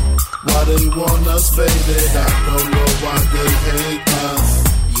why. Why they want us faded? I don't know why they hate us.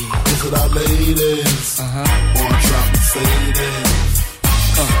 Is it our ladies? Or drop the Mercedes?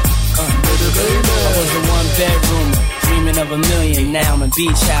 I was a one bedroomer, dreaming of a million. Now I'm in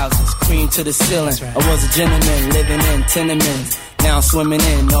beach houses, cream to the ceiling. I was a gentleman living in tenements. Now I'm swimming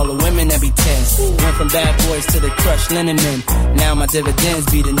in all the women that be tense. Went from bad boys to the crushed linen men. Now my dividends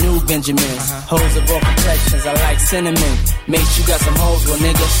be the new Benjamins. Hoes of all complexions, I like cinnamon. Make you got some hoes, well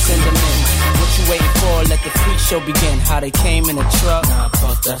nigga, send them in. What you waiting for? Let the freak show begin. How they came in a truck. Nah,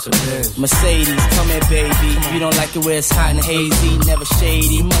 fuck, that's what it is. Mercedes, come here baby. You don't like it where it's hot and hazy. Never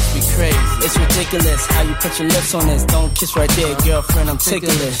shady, must be crazy. It's ridiculous how you put your lips on this. Don't kiss right there, girlfriend, I'm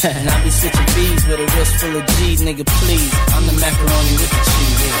ticklish. And I be switching B's with a wrist full of G's, nigga please. I'm the macaroni with the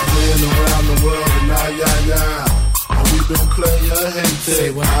cheese. Playing around the world and now, yeah. And we been player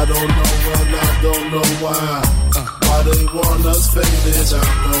hated. I don't know when, I don't know why. Why they want us faded? I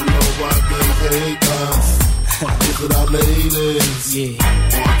don't know why they hate us. Is it our ladies?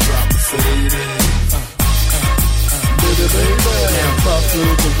 Or drop the Mercedes? Now puff through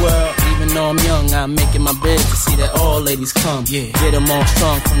the world, even though I'm young, I'm making my bed to see that all ladies come. Get them all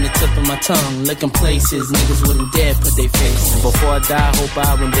strong from the tip of my tongue. Looking places niggas wouldn't dare put their face. Before I die, hope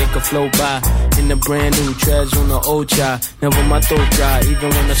I when they could flow by. In the brand new treads on the old chai. Never my throat dry, even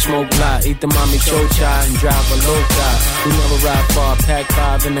when the smoke fly. Eat the mommy chocha and drive a low car. We never ride far, pack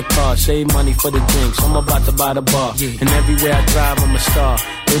 5 in the car. Save money for the drinks, I'm about to buy the bar. And everywhere I drive, I'm a star.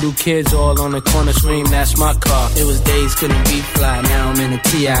 Little kids all on the corner scream, that's my car. It was days couldn't be fly, now I'm in a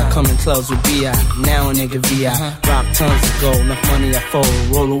T.I. Coming close with B.I. Now a nigga V.I. Rock tons of gold, enough money I fold.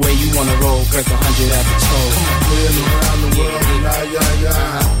 Roll away you wanna roll, break 100 at the toll. Playing around the world and now,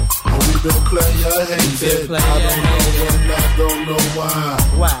 yeah. And we been player hated. I don't know when, I don't know why.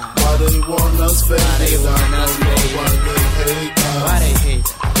 Why they want us faded? I don't know why they hate us. Why they hate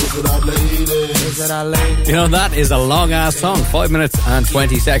us? Is it our ladies? Is it our ladies? You know, that is a long ass song, 5 minutes and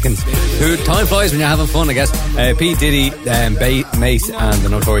 20 seconds. Time flies when you're having fun, I guess. P. Diddy, Mace, and the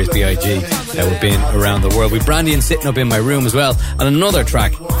Notorious B.I.G. We've been around the world. We've Brandy sitting up in my room as well, and another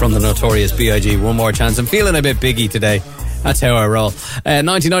track from the Notorious B.I.G. One More Chance. I'm feeling a bit Biggie today. That's how I roll.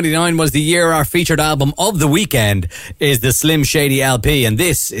 1999 was the year our featured album of the weekend is the Slim Shady LP, and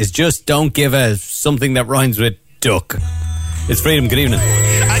this is Just Don't Give a Something That Rhymes with Duck. It's Freedom. Good evening.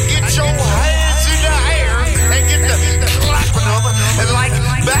 I get your hands in the air and get the clapping them and like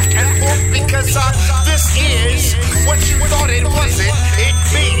back and forth because this is what you thought it wasn't. It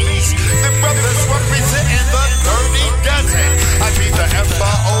means the brothers representing the Dirty Dozen. I mean the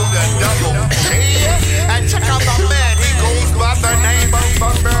F-O, the double G. And check out the man, he goes by the name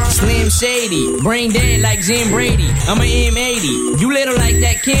of Slim Shady, brain dead like Jim Brady. I'm an M80, you little like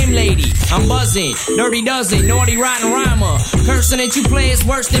that Kim lady. I'm buzzing, dirty dozen, naughty rotten rhymer. Cursing that you play is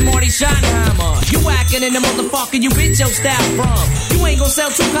worse than Marty Schottenheimer. You whacking in the motherfucker you bitch your style from. You ain't gon' sell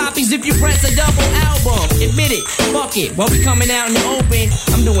 2 copies if you press a double album. Admit it, fuck it, while we coming out in the open.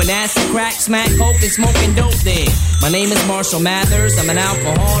 I'm doing acid, crack, smack, coke, and smoking dope then. My name is Marshall Mathers, I'm an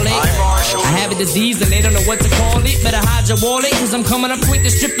alcoholic. I have a disease and they don't know what to call it. Better hide your wallet, cause I'm coming up quick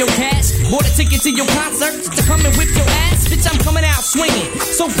to strip your cash. Bought a ticket to your concert just to come and whip your ass. Bitch, I'm coming out swinging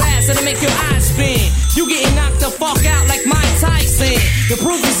so fast that'll make your eyes spin. You getting knocked the fuck out like Mike Tyson. The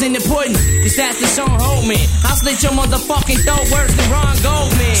proof is in the pudding, just ask the Sean Holman. I'll slit your motherfucking throat worse than Ron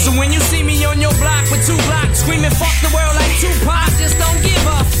Goldman. So when you see me on your block with 2 blocks screaming fuck the world like Tupac, I just don't give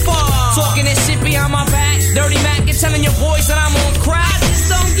a fuck. Talking that shit behind my back, dirty Mac and telling your boys that I'm on crack, I just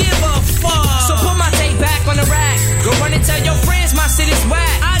don't give a fuck. So put my tape back on the rack, go run and tell your friends my shit is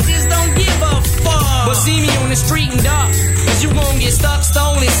whack, I just don't give a fuck. But see me on the street and duck, cause you gon' get stuck,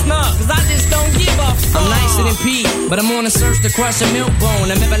 stolen, snuck, cause I just don't give a fuck. I'm nicer than Pete, but I'm on a search to crush a milk bone.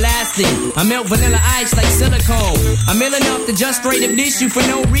 I'm everlasting, I melt vanilla ice like silicone. I'm ill enough to just straight up dish you for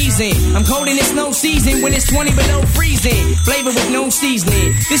no reason. I'm cold in it's no season when it's 20 below freezing. Flavor with no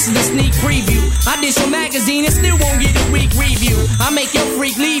seasoning, this is the sneak preview. I dish your magazine and still won't get a week review. I make your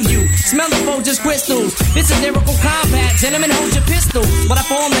freak leave you, smell the Folgers crystals. This is lyrical combat, gentlemen hold your pistols. But I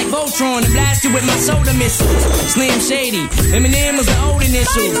form like Voltron and blast you with my soda missiles. Slim Shady, Eminem was the old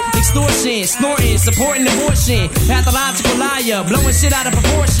initials. Extortion, snorting, supporting abortion. Pathological liar, blowing shit out of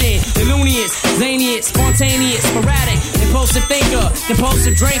proportion. Delunious, zanious, spontaneous, sporadic. Impulsive thinker,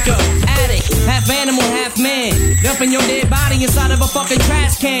 compulsive drinker. Addict, half animal, half man. Dumping your dead body inside of a fucking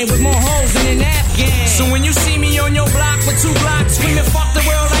trash can with more holes than an Afghan. So when you see me on your block with 2 blocks screaming fuck the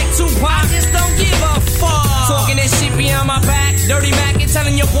world like Tupac, I just don't give a fuck. Talking that shit behind my back, dirty Mac and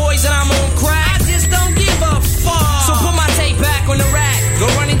telling your boys that I'm on crack, I just don't give a fuck. So put my tape back on the rack, go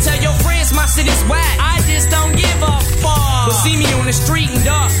run and tell your friends my shit is whack, I just don't give a fuck. But see me on the street and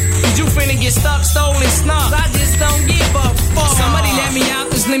duck, cause you finna get stuck, stolen, snuck, I just don't give a fuck. Somebody let me out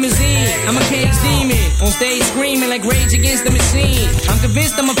this limousine, I'm a cage demon, on stage screaming like Rage Against the Machine. I'm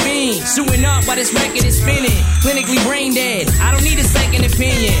convinced I'm a fiend, shooting up while this record is spinning. Clinically brain dead, I don't need a second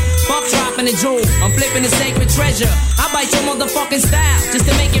opinion. Fuck dropping the jewel, I'm flipping the sacred treasure. I bite your motherfucking style just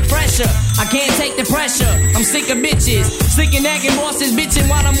to make it fresher. I can't take the pressure, I'm sick of bitches. Sick of nagging bosses, bitching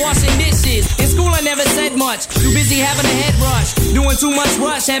while I'm washing dishes. In school I never said much, too busy having a head rush. Doing too much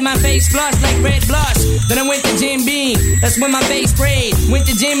rush, had my face flushed like red blush. Then I went to Jim Beam, that's when my face sprayed. Went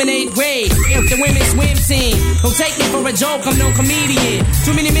to gym in 8th grade, if the women's swim team. Don't take me for a joke, I'm no comedian.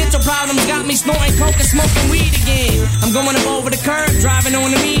 Too many mental problems got me snorting coke and smoking weed again. I'm going up over the curb, driving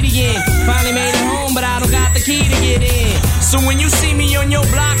on the median. Finally made it home, but I don't got the key to get in. So when you see me on your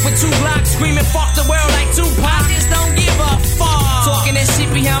block with 2 blocks screaming fuck the world like Tupac, I just don't give a fuck. Talking that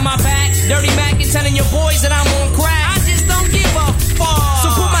shit behind my back, dirty Mac and telling your boys that I'm on crack, I just don't give a fuck. So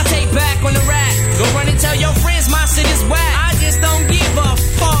put my tape back on the rack, go run and tell your friends my shit is whack, I just don't give a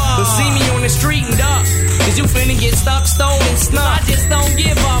fuck. But see me on the street and duck, cause you finna get stuck, stolen, snuck, I just don't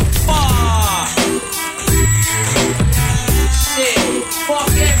give a fuck. Shit, fuck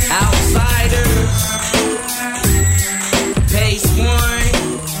every outsiders. Pace 1.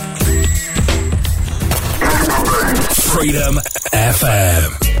 Freedom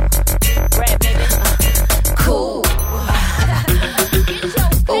FM. Cool.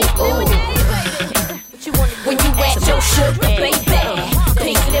 When you at your sugar, baby,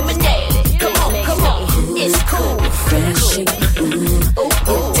 pink lemonade. Come on, it's cool. Refreshing,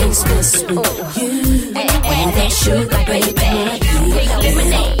 it tastes good, sweet. And that sugar, baby, pink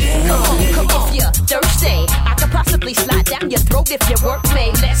lemonade. Come on, if you're thirsty, I could possibly slide down your throat if your work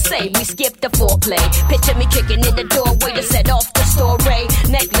made. Let's say we skip the foreplay. Picture me kicking in the doorway to set off the story.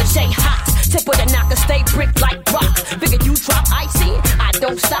 Negligee hot, tip of the knocker, stay brick like rock. Figure you drop icy, I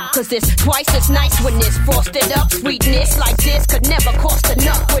don't stop, cause it's twice as nice when it's frosted up. Sweetness like this could never cost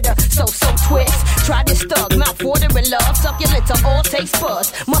enough with a so-so twist. Try this thug, mouth watering love, succulent to all taste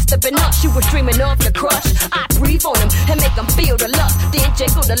buds. Must have been us, you was dreaming of the crush. I breathe on them and make them feel the lust. Then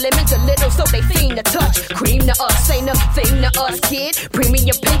jiggle the lemons a little so they fiend the touch. Cream to us, ain't a thing to us, kid.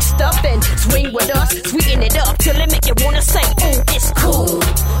 Premium pink stuff and swing with us. Sweeten it up till it make you wanna say, ooh, it's cool.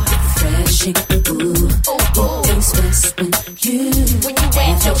 Refreshing, ooh, it tastes best when you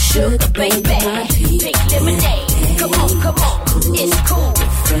add your sugar, baby. Pink lemonade, come on, it's cool.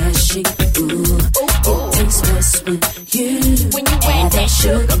 Refreshing, ooh, it tastes best when you add that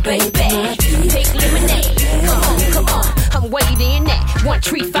sugar, baby. Pink lemonade, come on, I'm waiting at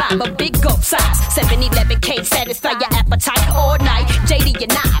 135, a big gulp size. 7-11 can't satisfy your appetite all night. JD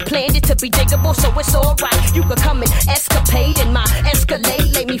and I planned it to be diggable, so it's alright. You could come and escapade in my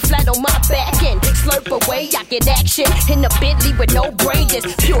Escalade, lay me flat on my back and slurp away. I get action in a Bentley with no brain,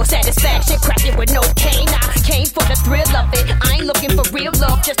 just pure satisfaction, cracking with no cane. I came for the thrill of it. I ain't looking for real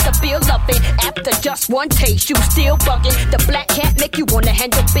love, just the feel of it. After just one taste, you still bugging. The black cat make you wanna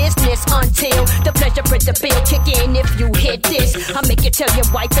handle business until the pleasure print the bill kick in. If you hit this, I make you tell your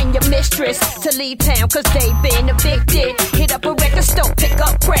wife and your mistress to leave town, cause they been evicted. Hit up a record store, pick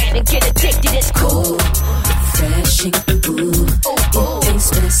up Brad and get addicted. It's cool, refreshing, ooh, it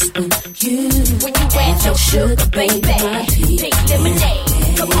tastes best when you add your sugar, baby. Pink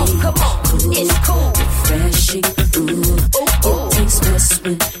lemonade, come on, it's cool, refreshing, ooh, it tastes best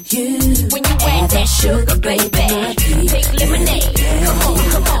when you add that sugar, baby. Pink lemonade,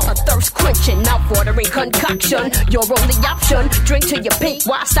 come on, a thirst quenching, mouth-watering concoction. Your only option, drink till you pink.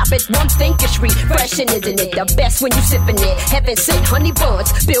 Why stop at one thing? It's refreshing, isn't it? The best when you sipping it. Heaven sent honey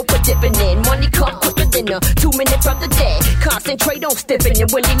buns, built for dipping in. Money come quicker than a 2-minute brother day. Concentrate on stiffening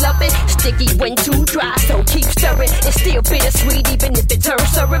when you love it. Sticky when too dry, so keep stirring. It's still bittersweet even if it turns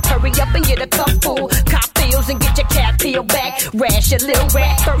syrup. Hurry up and get a cup full. Cop pills and get your cap peeled back. Rash your little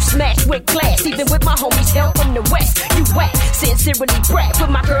rat, first smash with class. Even with my homies help from the west. You whack, sincerely brag with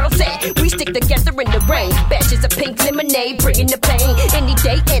my girls at. We stick together in the rain. Batches of pink lemonade, bringing the pain. Any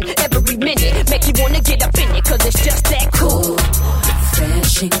day and every minute. Make you wanna get up in it, cause it's just that cool.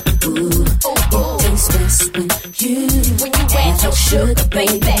 Refreshing, ooh, it tastes best when you add your sugar,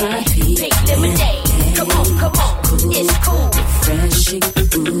 baby. Pink lemonade, come on, it's cool. Refreshing,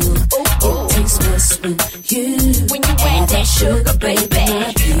 ooh, it tastes best when you add that sugar, baby.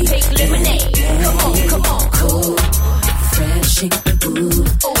 Pink lemonade, come on, cool. Refreshing, ooh, it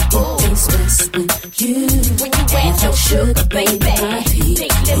tastes best when you add your sugar, baby.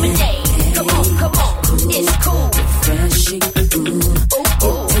 Pink lemonade, come on, it's cool. Refreshing, ooh, it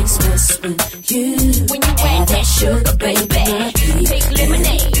tastes best when you add that sugar, baby. Pink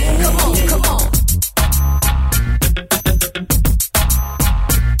lemonade, come on.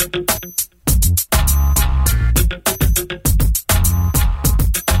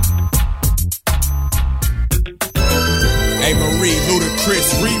 Hey Marie, Ludacris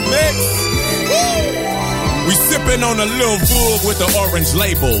remix. Woo! We sipping on a little Vogue with the orange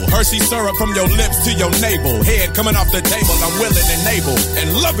label. Hershey syrup from your lips to your navel. Head coming off the table, I'm willing and able.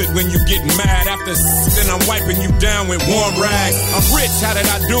 And love it when you get mad after then I'm wiping you down with warm rags. I'm rich, how did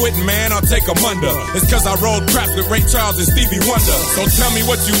I do it, man? I'll take 'em under. It's cause I rolled craps with Ray Charles and Stevie Wonder. So tell me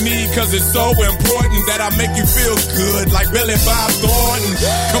what you need, cause it's so important that I make you feel good like Billy Bob Thornton.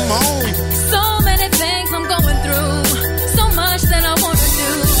 Come on. So many things I'm going through. So much that I wanna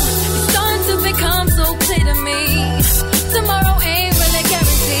do. It's starting to become so clear to me. Tomorrow ain't really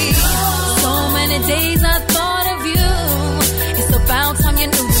guaranteed. So many days I thought of you. It's about time you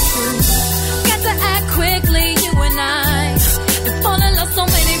knew the truth. Got to act quickly, you and I. And fall in love so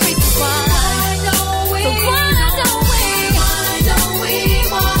many reasons why. Why don't we fall in love?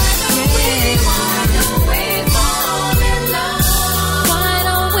 Why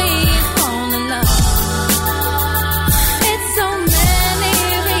don't we fall in love? It's so many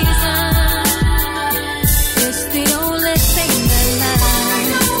reasons. It's the only thing that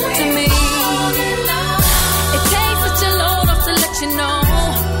matters to me. It takes such a load off to let you know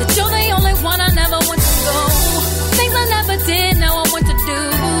that you're the only one I never want to go. Things I never did, now I want to do.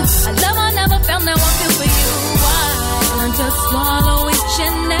 A love I never felt, now I feel for you. Why? Learn to swallow each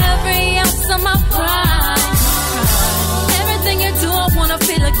and every ounce of my pride. Everything you do, I wanna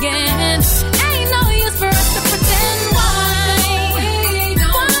feel again. Ain't no use for us to pretend. Why?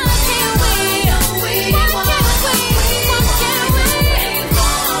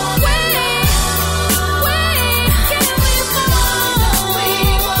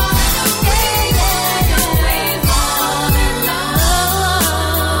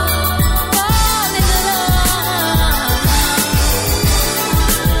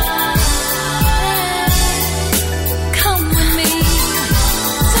 Come with me.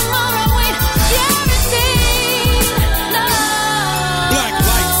 Tomorrow ain't guaranteed. No. Black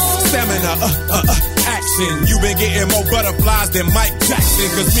lights, stamina, action. You been getting more butterflies than Mike Jackson.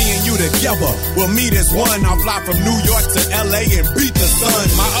 Cause me and you together will meet as one. I'll fly from New York to LA and beat the sun.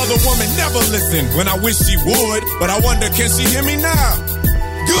 My other woman never listened when I wish she would. But I wonder, can she hear me now?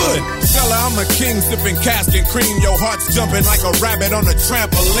 Good. Tell her I'm a king sipping cask and cream. Your heart's jumping like a rabbit on a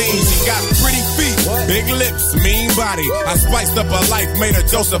trampoline. She got pretty feet, big lips, mean body. I spiced up her life, made her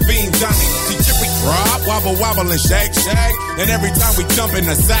Josephine Johnny. She chippy drop, wobble, wobble and shake, shake. And every time we jump in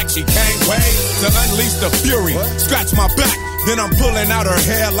the sack, she can't wait to unleash the fury. Scratch my back, Then I'm pulling out her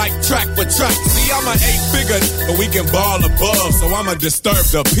hair like track for track. See, I'm an 8-figure, but we can ball above. So I'ma disturb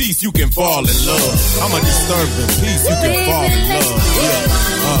the peace, you can fall in love. I'ma disturb the peace, you can fall in love. Yeah,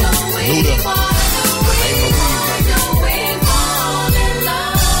 Luda.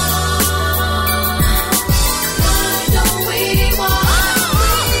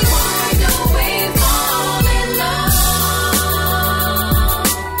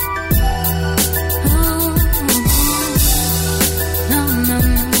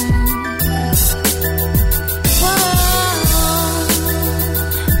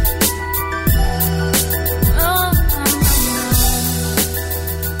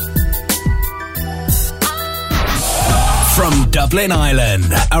 From Dublin,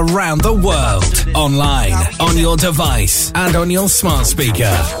 Ireland, around the world, online, on your device, and on your smart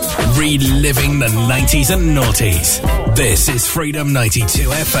speaker. Reliving the 90s and noughties. This is Freedom 92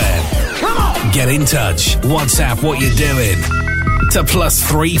 FM. Come on! Get in touch. WhatsApp what you're doing to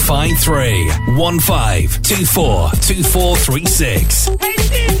 +353 1524 2436. Hey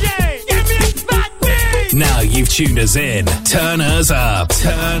DJ, give me a spot, please. Now you've tuned us in. Turn us up.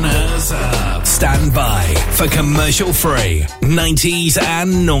 Turn us up. Stand by for commercial free 90s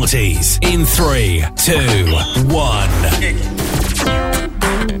and noughties in 3, 2, 1.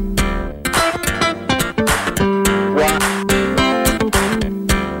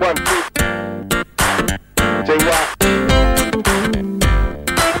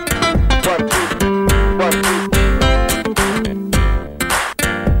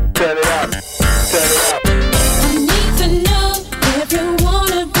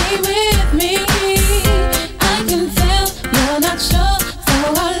 Sure, so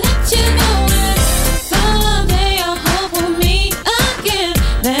I'll let you know it. Someday I hope we'll meet.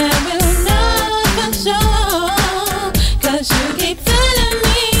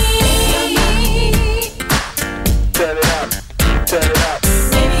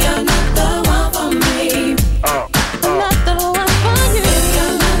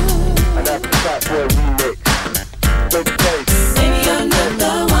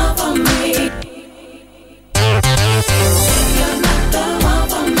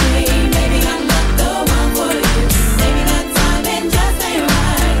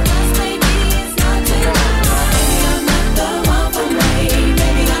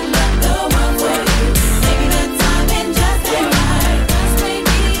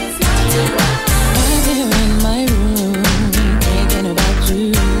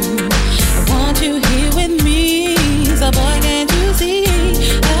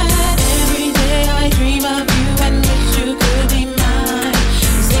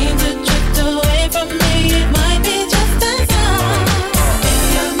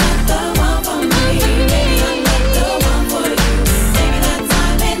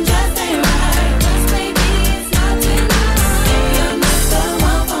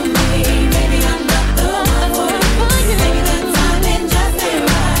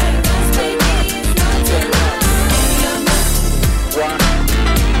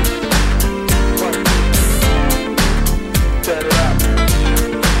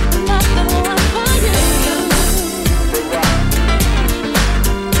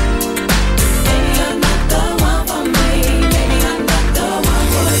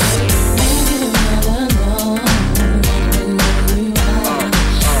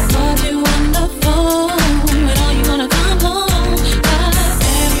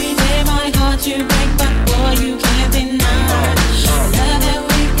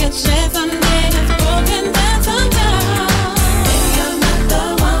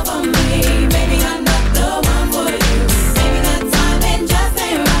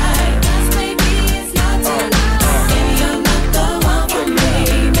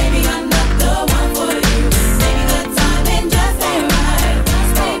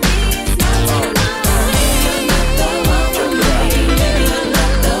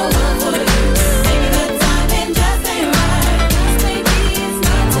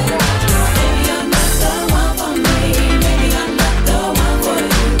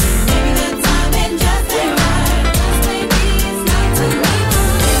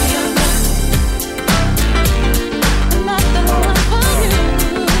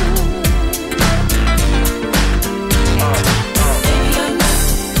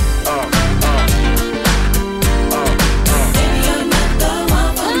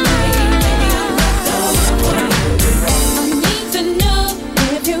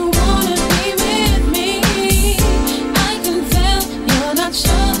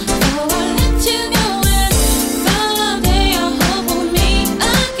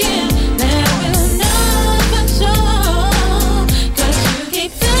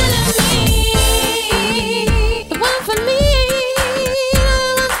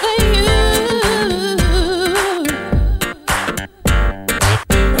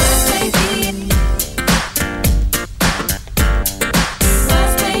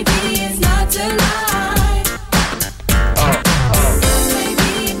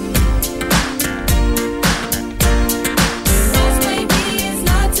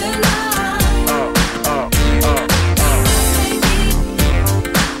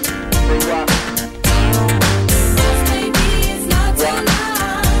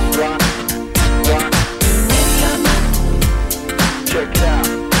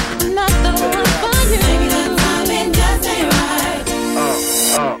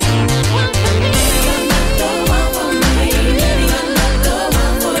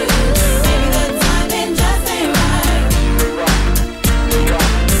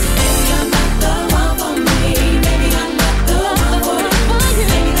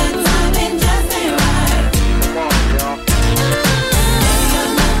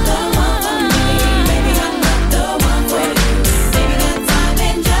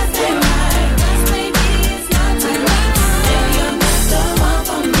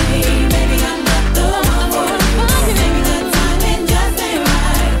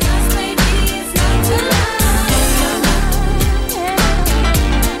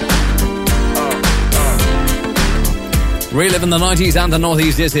 Reliving the 90s and the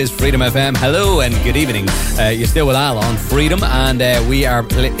noughties. This is Freedom FM. Hello and good evening. You're still with Al on Freedom, and we are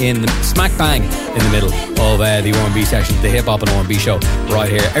in smack bang in the middle of the R&B Sessions, the hip hop and R&B show, right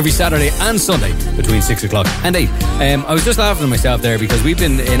here every Saturday and Sunday between 6 o'clock and 8. I was just laughing at myself there because we've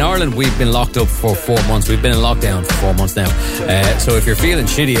been in Ireland. We've been locked up for 4 months. We've been in lockdown for 4 months now. So if you're feeling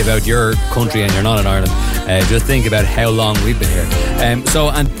shitty about your country and you're not in Ireland, just think about how long we've been here.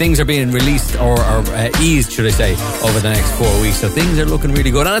 And things are being released or eased, should I say, over the next 4 weeks. So things are looking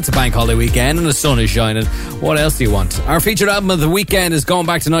really good. And it's a bank holiday weekend and the sun is shining. What else do you want? Our featured album of the weekend is going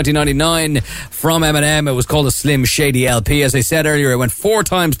back to 1999 from Eminem. It was called a Slim Shady LP. As I said earlier, it went 4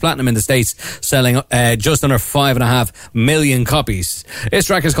 times platinum in the States, selling just under 5.5 million copies. This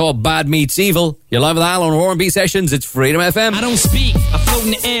track is called Bad Meets Evil. You're live with Al on R&B Sessions. It's Freedom FM. I don't speak. I float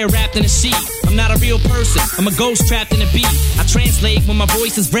in the air wrapped in a sheet. I'm not a real person. I'm a ghost trapped in a beat. I translate when my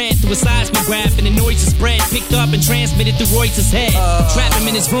voice is read through a seismograph and the noise is spread, picked up and transmitted through Royce's head. Trap him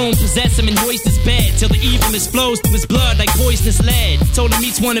in his room, possess him and hoist his bed till the evil explodes through his blood like poisonous lead. Told him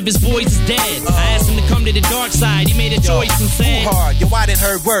each one of his boys is dead. I asked him to come to the dark side. He made a choice and said, hard. Yo, I didn't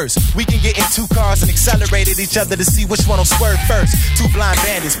heard worse. We can get in 2 cars and accelerate at each other to see which one will swerve first. 2 blind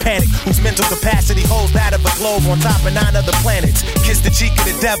bandits panic, whose mental capacity holds that of a globe on top of 9 other planets. Kiss the cheek of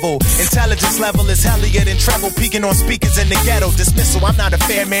the devil. Intelligence level is hellier than treble, peaking on speakers in the ghetto. Dismissal, I'm not a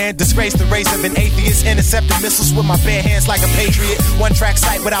fair man. Disgrace the race of an atheist. Intercepting missiles with my bare hands like a patriot. 1-track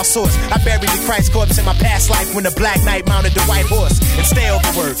sight without source. I buried the Christ corpse in my past life when the Black Knight mounted the white horse. And stay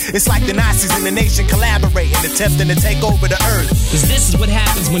overworked. It's like the Nazis in the nation collaborating, attempting to take over the earth. Cause this is what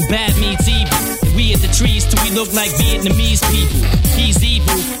happens when bad meets evil. And we at the trees till we look like Vietnamese people. He's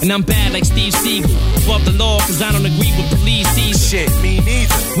evil and I'm bad like Steve Seagal. Above the law cause I don't agree with police either. Shit, me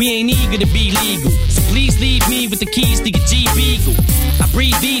neither. We ain't eager to be legal. So please leave me with the keys to your Jeep Eagle. I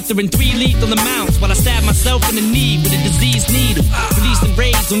breathe ether in 3 lethal amounts while I stab myself in the knee with a diseased needle. Releasing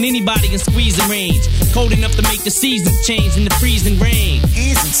raids on anybody in squeezing range. Cold enough to make the seasons change in the freezing rain.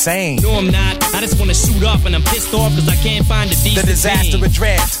 He's insane. No, I'm not. I just wanna shoot up and I'm pissed off cause I can't find a decent The disaster name. of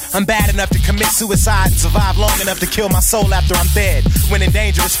dreads. I'm bad enough to commit suicide and survive long enough to kill my soul after I'm dead. When in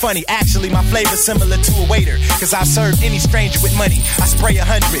danger is funny. Actually, my flavor's similar to a waiter. Cause I'll serve any stranger with money. I spray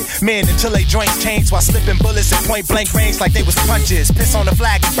 100 men until they joints change while slipping bullets at point blank range like they was punches. Piss on the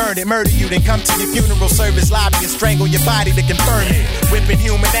flag and burn it, murder you, then come to your funeral service lobby and strangle your body to confirm it. Whipping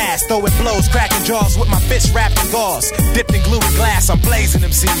human ass, throwing blows, cracking jaws with my fist wrapped in gauze. Dipped in glue and glass, I'm blazing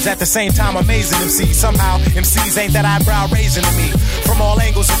MCs. At the same time, amazing MCs. Somehow, MCs ain't that eyebrow raising to me. From all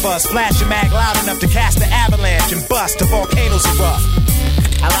angles of us, flash a mag loud enough to cast the avalanche and bust the volcanoes erupt.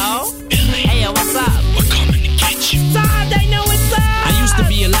 Hello? Hey, what's up? We're coming to get you. Todd, they know it's up. I used to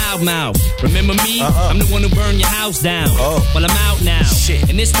be a loudmouth. Remember me? I'm the one who burned your house down. Well, I'm out now. Shit.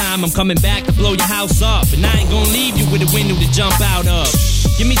 And this time I'm coming back to blow your house up. And I ain't gonna leave you with a window to jump out of.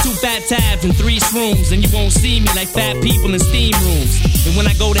 Give me 2 fat tabs and 3 shrooms, and you won't see me like fat people in steam rooms. And when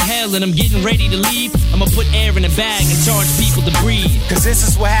I go to hell and I'm getting ready to leave, I'ma put air in a bag and charge people to breathe. Cause this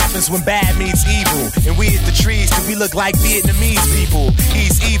is what happens when bad meets evil. And we hit the trees till we look like Vietnamese people.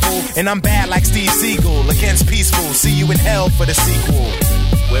 He's evil and I'm bad like Steve Seagal. Against peaceful, see you in hell for the sequel.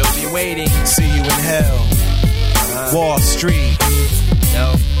 We'll be waiting. See you in hell. Wall Street.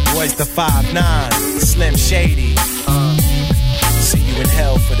 Royce the 5'9", Slim Shady. See you in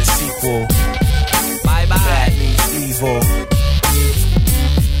hell for the sequel. Bye bye. Bad meets evil.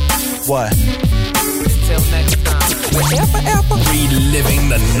 What? Until next time. Reliving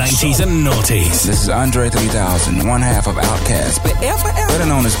the 90s and noughties. This is Andre 3000, one half of Outkast, better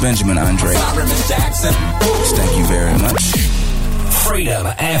known as Benjamin Andre. Thank you very much. Freedom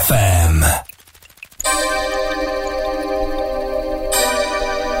FM.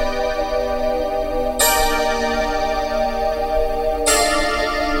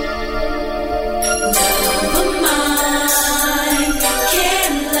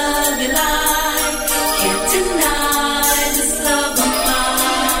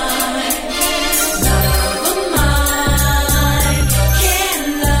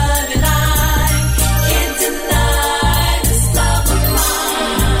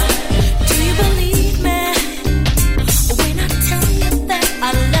 Do you believe me?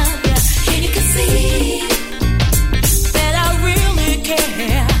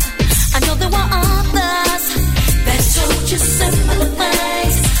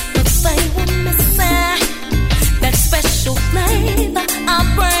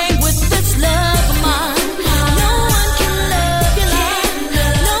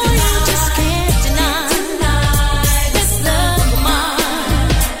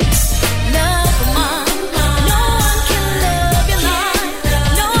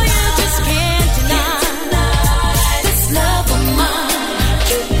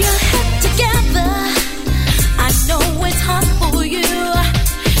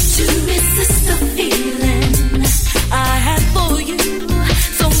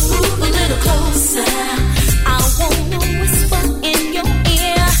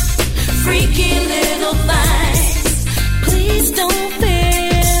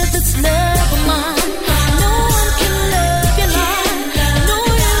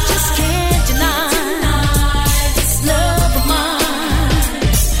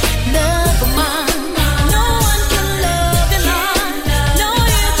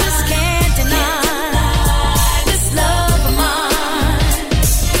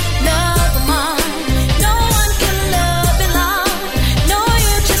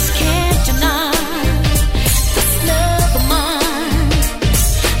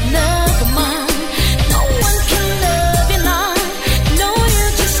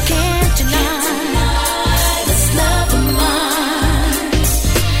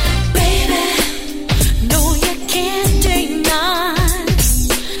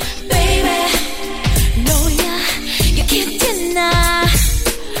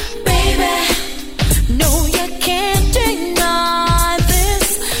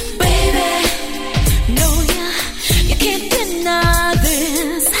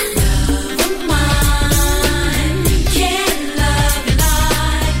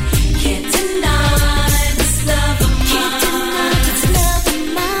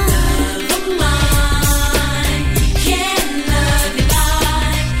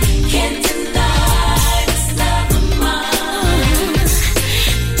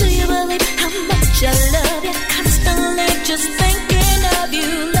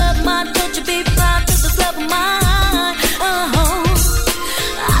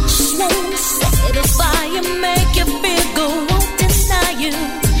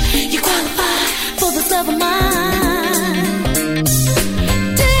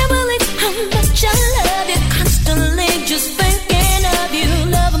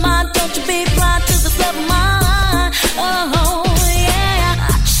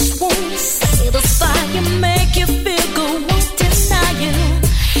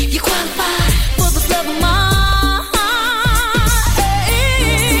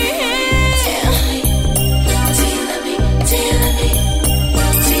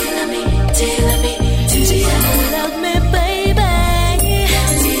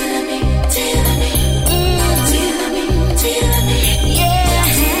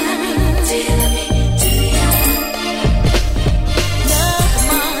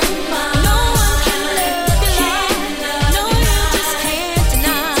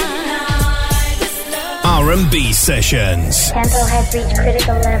 R&B Sessions. Tempo has reached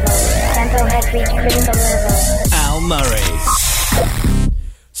critical level. Tempo has reached critical level. Al Murray.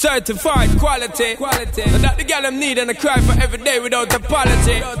 Certified quality. And that the girl them need and I cry for every day without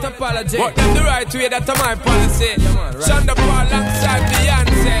apology. But them the right way, that's my policy. Shonda Paul alongside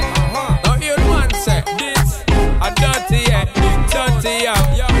Beyonce. Now hear the man say, this a dirty, yeah. Dirty, yeah.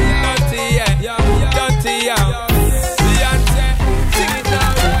 Dirty, yeah. Dirty, yeah. Beyonce, sing it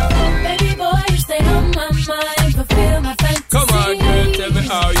now. Baby boy, you stay on my mind, fulfill my fantasy. Come on, girl, tell me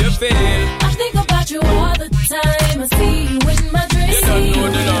how you feel. I think about you all the time. I see you in my dreams. You don't know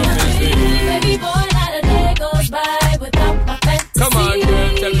the love is real. Baby boy, not a day goes by without my fantasy. Come on, girl,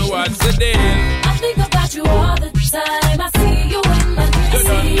 tell me what's the deal. I think about you all the time. I see you in my dreams. You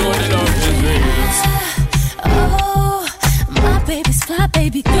don't know the love is real. Oh, my baby's fly,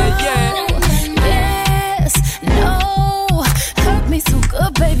 baby girl. Yeah. Yes, no, hurt me so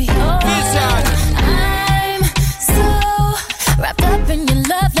good, baby. Oh, I'm so wrapped up in your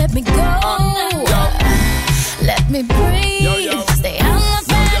love. Let me go. Let me breathe. Stay out my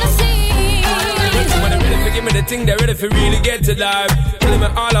fantasy. When they're ready to give me the thing, they're ready for really get to life. Telling me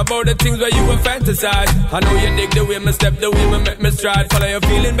all about the things where you will fantasize. I know you dig the way me step, the way me make me stride. Follow your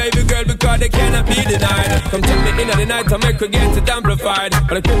feeling, baby girl, because they cannot be denied. Come take me in at the night to make her get it amplified.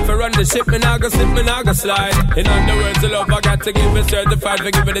 But I quit for run the ship, me now go slip, me now go slide. In other words, the love I got to give it certified.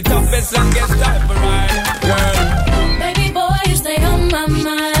 For giving the toughest, longest type of ride. Girl, baby boy, you stay on my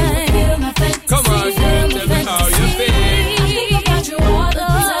mind. Feel my fantasy. Come on, girl, tell me how you feel. I think about you all the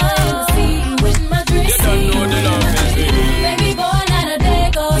time. I see you in my dreams. You don't know the love is real. Baby boy, not a day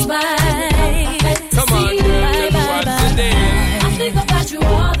goes by. Come on, girl, tell me what's the deal. I think about you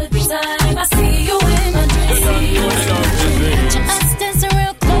all the time. I see you in my dreams. You don't know the love is real. Just dancing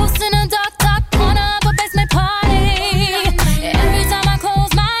real close in a dark, dark corner of a basement party. Every time I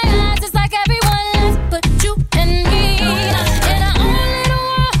close my eyes, it's like everyone left but you and me. In our own little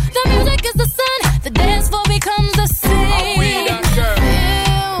world, the music is the sun. The dance floor becomes the sea.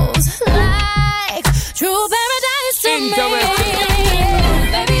 Feels like true paradise to me.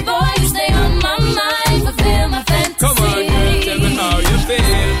 Baby boy, you stay on my mind, fulfill my fantasy. Come on, girl, tell me how you feel.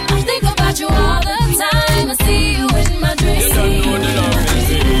 I think about you all the time. I see you in my dreams. You don't know the love is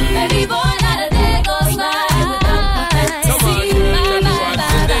real. Baby boy, not a day goes by without my fantasy. Come on, girl, tell me what's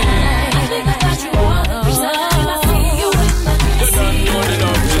the deal. I think about you all the time. I see you in my dreams. You don't know the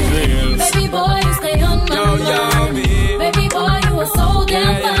love is real. Baby boy, you stay on my mind. Baby boy, you are so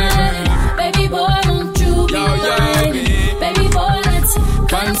damn fine. Baby boy, won't you be mine? Baby boy, let's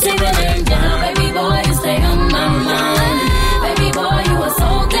come singing down. Baby boy, you stay on my mind. Baby boy, you are so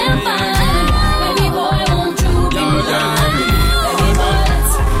damn fine. Baby boy, won't you be mine? Baby boy,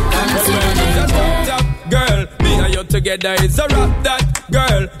 let's come singing down. Girl, me and you together is a rap that.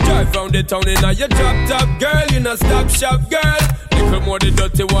 Girl, drive round the town in a your drop top. Girl, you no stop shop, girl. Little more the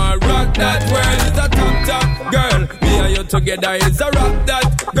dirty one, rock that. World is a top. Girl, me and you together is a rap that.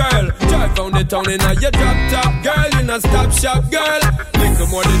 Girl, drive round the town in a your drop top. Girl, you no stop shop, girl. Little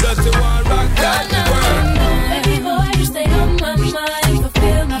more the dirty one, rock that. World. Baby boy, you stay on my mind,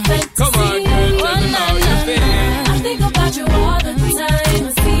 fulfill my fantasy. Come on, girl, tell me how you feel. I think about you all the time.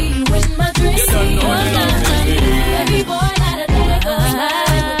 I see you in my dreams. You don't know the love is real. Baby boy, not a day goes by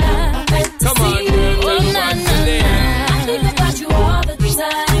without my fantasy. Come on, girl, tell me what's the deal. I think about you all the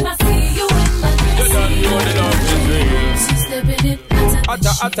time. I see you in my dreams. You don't know the love is real. She's stepping it,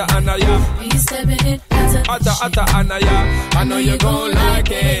 Atta Anaya. he's stepping it, Atta Anaya. I know you gon'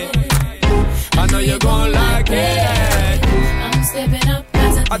 like it. I know you gon' like it. I'm stepping up,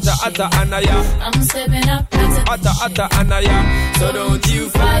 Atta Anaya. I'm stepping up, Atta Anaya. So don't you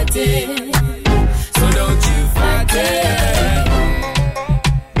fight it. So don't you fight it.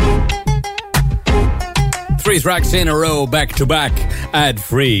 3 tracks in a row, back to back, ad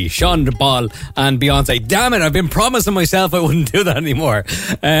free. Shonda Paul and Beyonce. Damn it! I've been promising myself I wouldn't do that anymore.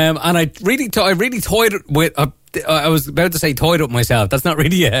 And I really toyed with. I was about to say toyed with myself. That's not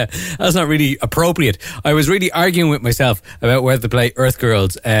really appropriate. I was really arguing with myself about whether to play Earth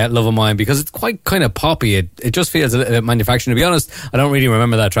Girls, Love of Mine, because it's quite kind of poppy. It just feels a little bit manufactured. To be honest, I don't really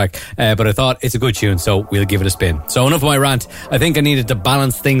remember that track, but I thought it's a good tune, so we'll give it a spin. So enough of my rant. I think I needed to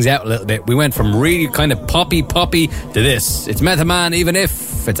balance things out a little bit. We went from really kind of poppy to this. It's Method Man, even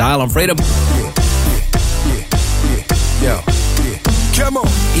if it's Al on Freedom. Yo. Come on.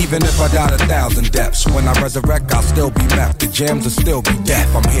 Even if I died 1,000 deaths, when I resurrect, I'll still be left. The jams will still be deaf.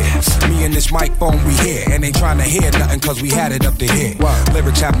 I'm here. Me and this microphone, we here. And ain't trying to hear nothing, cause we had it up to here.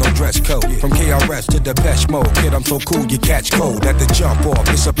 Lyrics have no dress code. From KRS to Depeche Mode. Kid, I'm so cool, you catch cold at the jump off.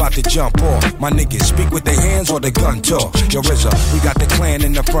 It's about to jump off. My niggas speak with their hands or the gun talk. Yo, RZA, we got the clan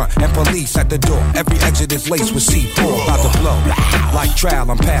in the front and police at the door. Every exit is laced with C4. About to blow. Like trial,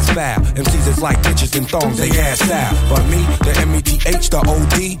 I'm past foul. MCs is like bitches and thongs, they ass out. But me, the METH, the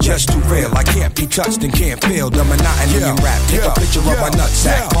OD, just too real. I can't be touched and can't feel the monotony in rap. Take a picture of my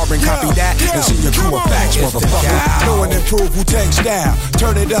nutsack, carbon copy that, and see your crew of facts, motherfucker. Know and improve Wu-Tang style.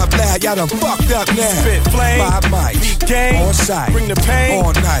 Turn it up loud, y'all done fucked up now. Spit flame, 5 mics, beat game, on site, bring the pain,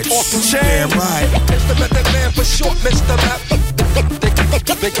 on nights, off the chain. Damn right. It's the method man for short, Mr. Rap.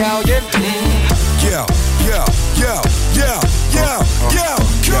 Big Callion. Yeah, yeah, yeah, yeah, yeah, yeah.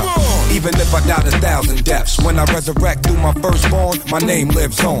 Come on. Even if I died 1,000 deaths, when I resurrect through my firstborn, my name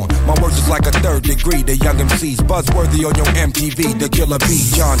lives on. My words is like a 3rd degree. The young MCs buzzworthy on your MTV. The Killer B,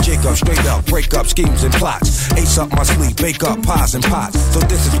 John Jacob, straight up, break up schemes and plots. Ace up my sleeve, bake up pies and pots. So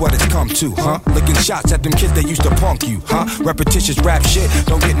this is what it's come to, huh? Licking shots at them kids that used to punk you, huh? Repetitious rap shit,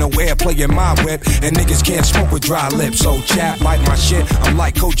 don't get no airplay in my whip. And niggas can't smoke with dry lips. So chap, bite my shit. I'm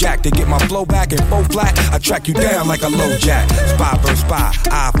like Kojak to get my flow back and flow flat. I track you down like a low jack. Spy versus spy,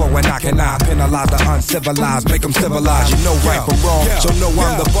 eye for an eye. Can I penalize the uncivilized? Make them civilized. You know right from wrong, so know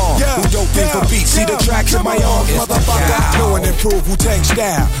I'm the bomb. Who don't think for beats? See the tracks in my arms, motherfucker. Know and improve Wu-Tang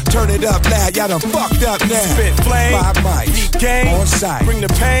style. Turn it up loud, y'all done fucked up now. Spit flame, 5 mics, beat game, on site, bring the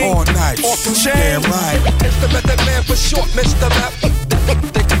pain, on nights, off the chain. Damn right. It's the method man for short, Mr. Rap.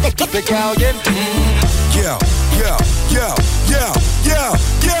 Big Callion. Yeah, yeah, yeah, yeah, yeah,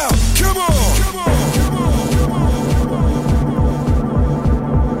 yeah. Come on.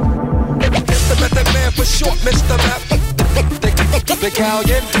 It's the method man for short, Mr. Rap. Big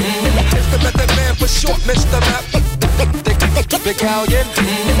Callion. It's the method man for short, Mr. Rap. Big Callion.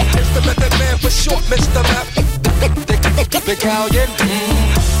 It's the method man for short, Mr. Rap. Big Callion.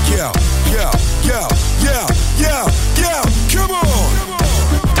 Yeah, yeah, yeah, yeah, yeah, yeah. Come on.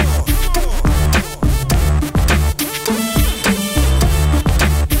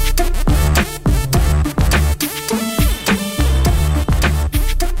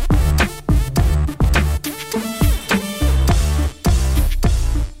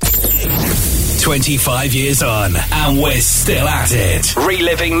 25 years on, and we're still at it.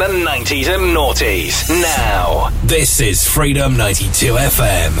 Reliving the 90s and noughties. Now, this is Freedom 92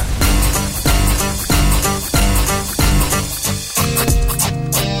 FM.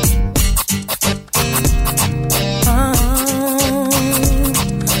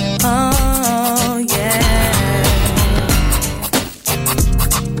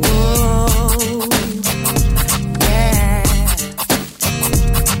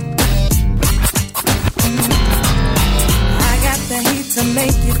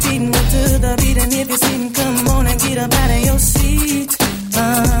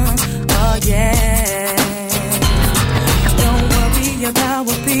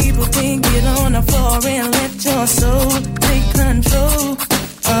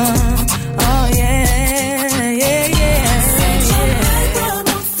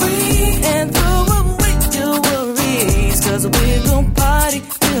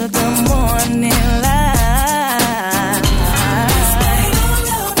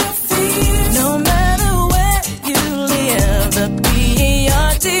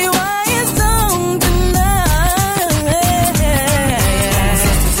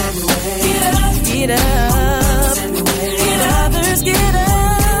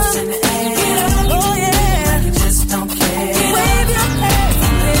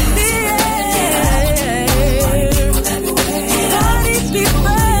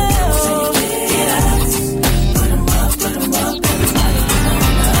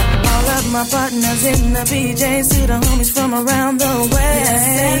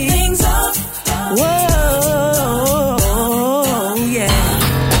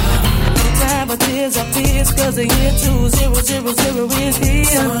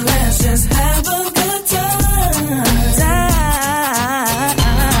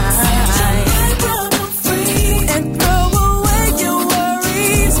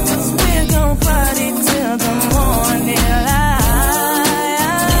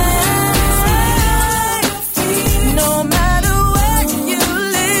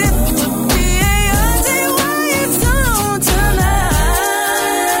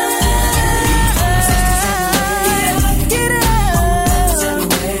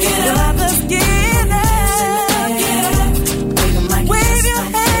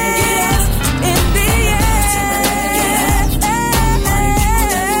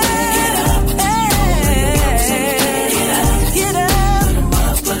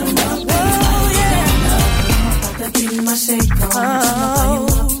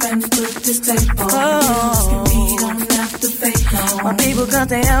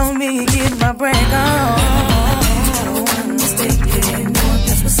 something help me get my break on.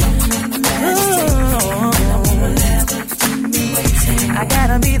 I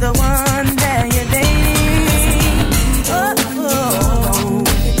gotta be the one that you're dating.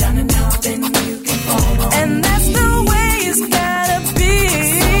 And that's the way it's gotta be.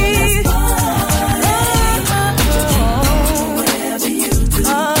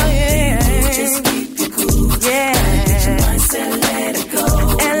 Oh yeah. Just keep it cool. Yeah. Get your mindset, let it go.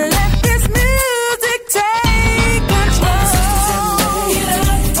 And let this music take control. Get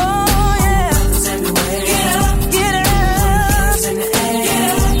up. Oh yeah. Get up. Get up.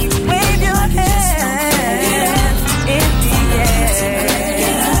 Wave your hand in the air.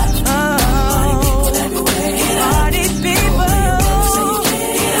 Oh, party people,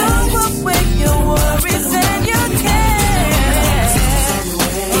 come up with your worries and your cares.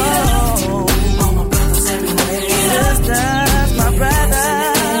 Sisters, my brother,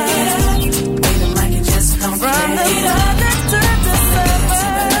 from the southern to the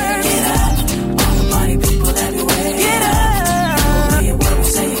suburbs. All the party people everywhere. Get up.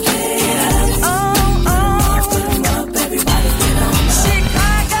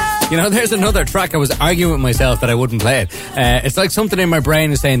 You know, there's another track I was arguing with myself that I wouldn't play it. It's like something in my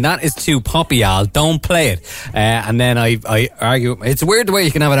brain is saying, that is too poppy, Al, don't play it. And then I argue. It's weird the way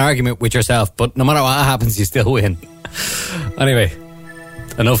you can have an argument with yourself, but no matter what happens, you still win. Anyway,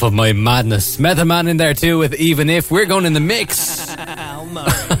 enough of my madness. Method Man in there too with Even If. We're going in the mix.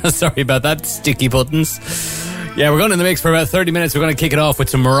 Sorry about that, sticky buttons. Yeah, we're going in the mix for about 30 minutes. We're going to kick it off with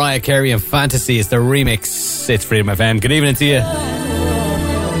some Mariah Carey and Fantasy. It's the remix. It's Freedom FM. Good evening to you.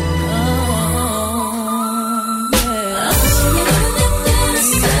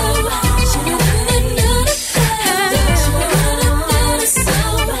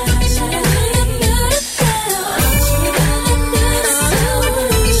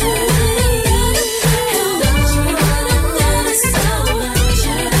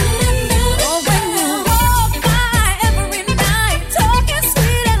 Talking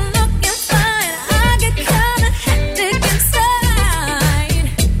sweet and looking fine, I get kinda hectic inside.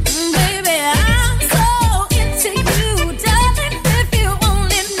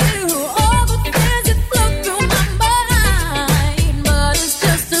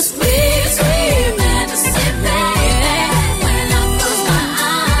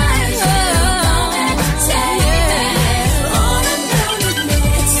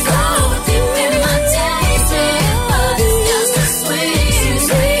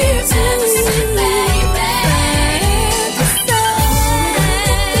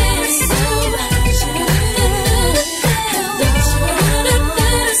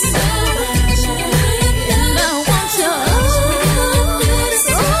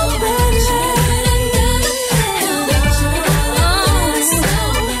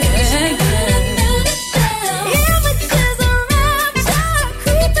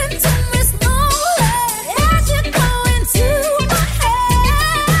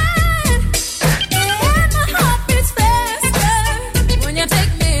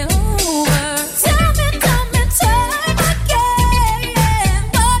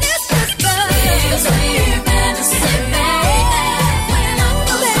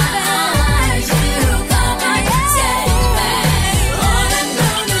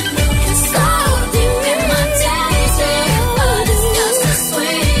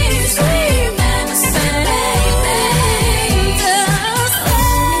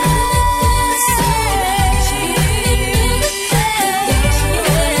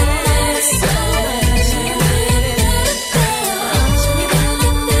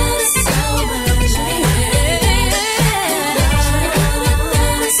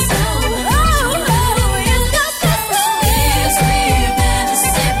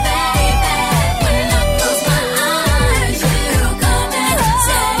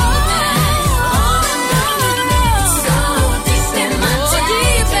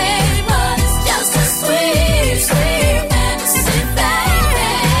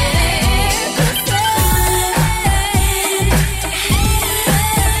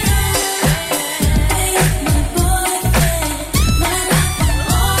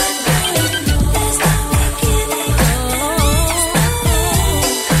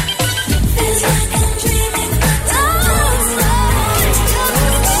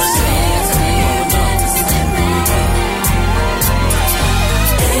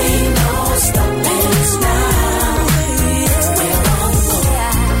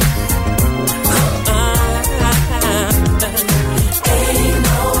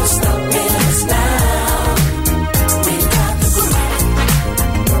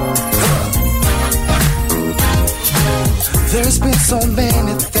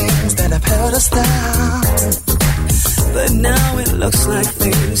 us down. But now it looks like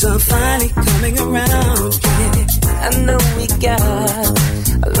things are finally coming around. Yeah. I know we got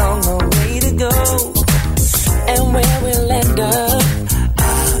a long, long way to go, and where we'll end up,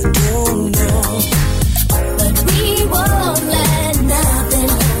 I don't know. But we won't let nothing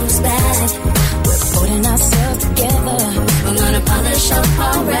hold us back. We're putting ourselves together. We're gonna polish up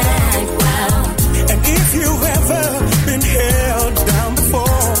our act. Wow. And if you've ever been held down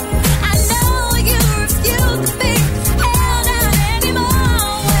before, I know you refuse to be held down anymore.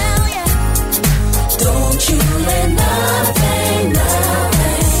 Well, yeah. don't you let nothing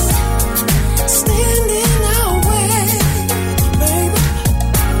stand in our way, baby.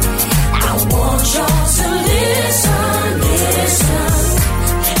 I want y'all to listen, listen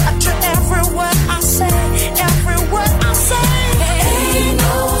to every word I say, every word I say. Ain't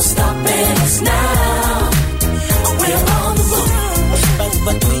no stopping us now. We're on the move.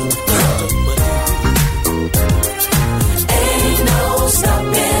 Ain't no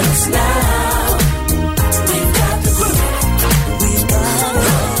stopping us now. We've got the groove. We've got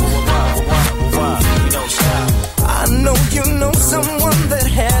we don't stop. I know you know someone that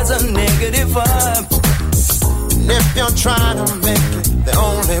has a negative vibe. And if you're trying to make it, they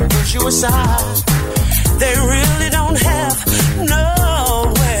only push you aside. They really don't have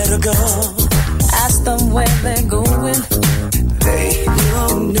nowhere to go. Ask them where they're going, they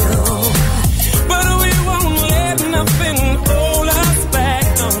don't know. But we won't let nothing hold us back.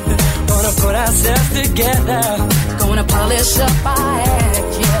 Gonna put ourselves together. gonna polish up our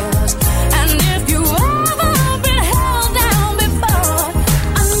act, yes. And if you ever been held down before,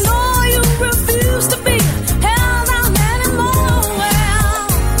 I know you refuse to be held down anymore. Well,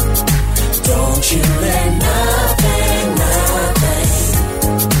 don't you let nothing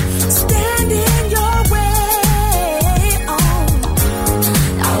stand in your way. Oh,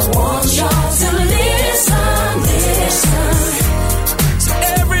 I want y'all to listen, listen to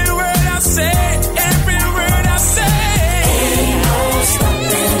every word I say, every word I say. Ain't no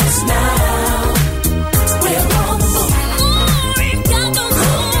stopping us now. We're on the move. We've got the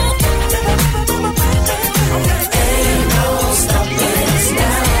move. Ain't no stopping us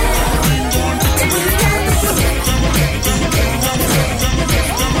now. We've got the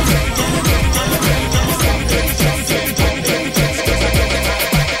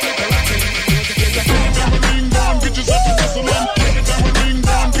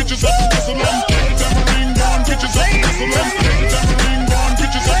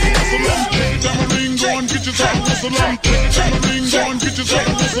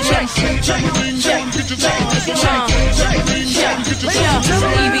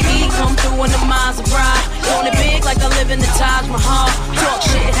EBE come through in the Maserati. On it big like I live in the Taj Mahal. Talk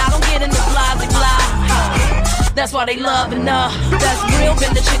shit, I don't get in the blah blah blah. That's why they loving her. That's real,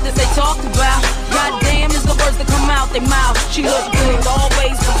 been the chick that they talked about. Goddamn is the words that come out their mouth. She look good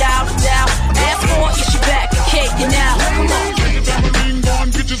always, without a doubt. Ask for it, she back and cake you now. Come on.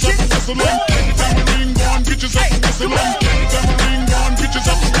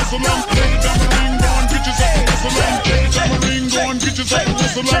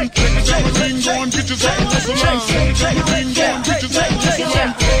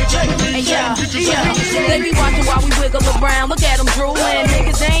 They be watching while we wiggle around. Look at them drooling.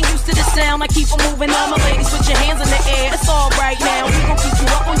 Niggas ain't used to the sound. I keep them moving. All my ladies, put your hands in the air. It's all right now. We gon' keep you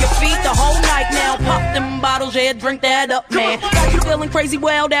up on your feet the whole night now. Pop them bottles, yeah, drink that up, man. Got you feeling crazy?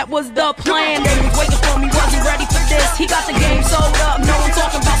 Well, that was the plan. They was waiting for me, wasn't ready for this. He got the game sold up. No one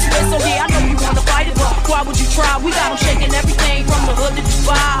talking about Swiss, so yeah, I know you wanna fight it, but why would you try? We got them shaking everything from the hood to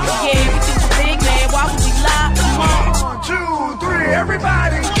Dubai. Yeah, we do the big, man. Why would we lie? Come on. 1, 2, 3,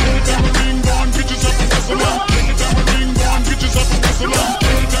 everybody.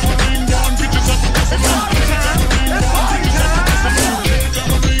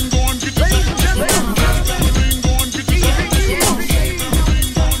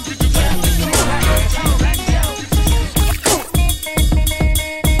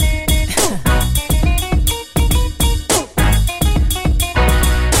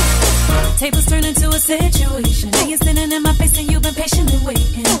 Tables turn into a situation. Now you're sitting in my face and you've been patiently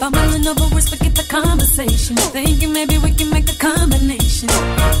waiting. By mulling over words, forget the conversation. Thinking maybe we can make the combination.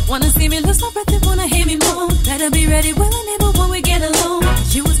 Wanna see me lose my breath and wanna hear me moan. Better be ready, willing, able when we get alone.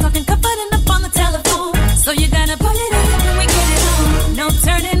 You was talking comforting up on the telephone, so you gotta pull it in when we get it on. No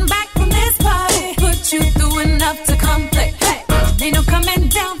turning back from this party. Put you through enough to complete. Hey, ain't no coming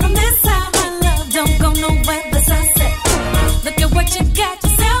down from this side. My love don't go nowhere besides that. Look at what you got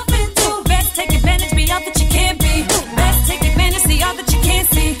yourself into. Best take advantage, be all that you can be. Best take advantage, see all that you can't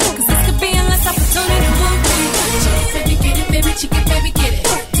see. Cause this could be a less opportunity will be. Baby, get it, baby, chicken, baby, get it.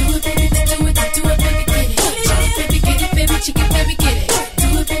 Do it, baby, do it.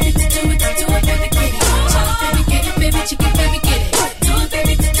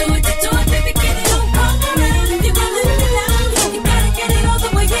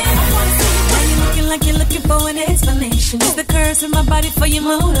 sensation. Use the curves in my body for your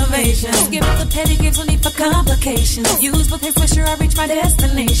motivation. Skip the petty games, no need for complications. Use both hands, make sure I reach my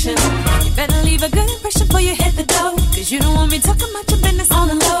destination. You better leave a good impression before you hit the door. Cause you don't want me talking about your business on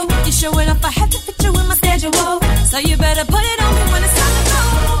the low. You show it off, I have to fit you in my schedule. So you better put it on me when it's time to go.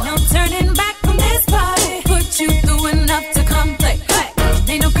 No turning back from this party. Put you through enough to come play.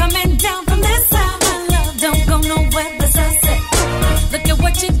 Hey, ain't no coming down from this side, my love. Don't go nowhere but sunset. Look at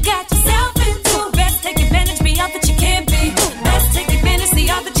what you got yourself into. Best take advantage, be all that you can be. Best take advantage, see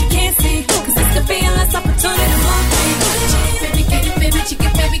all that you can't see. Cause this could be a last opportunity for me. Baby, get it, baby,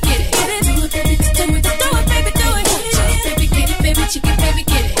 chicken, baby, get it. Do it, baby, do it, do it, baby, do it. Baby, get it, baby, chicken, baby,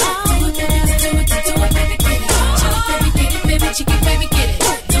 get it. Do it, baby, do it, do it, baby, get it. Baby, get it, baby, chicken, baby, get it.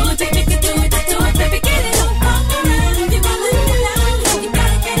 Do it, baby, do it, do it, baby, get it. Don't come around if you wanna live it out. You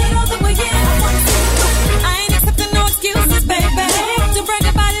gotta get it all the way in. I ain't accepting no excuses, baby. Don't brag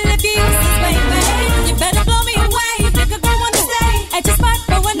about it if you use this, baby. You better blow me away. You think I want to stay at your spot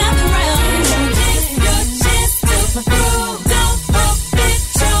for another round. This your chance to prove. Don't forget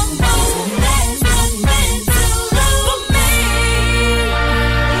your move. There's nothing to lose for me.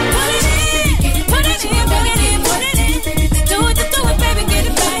 Put it in, put it in, put it in, put it in. Do it, baby, get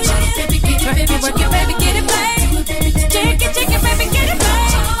it back. Baby, work it, baby, get it back. Shake it, baby, get it back.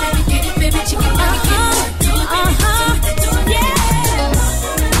 Get it, baby, chicken, baby, get it back. Yeah.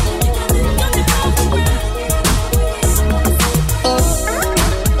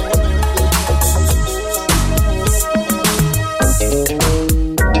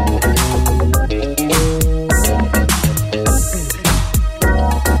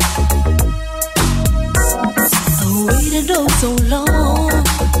 I waited oh so long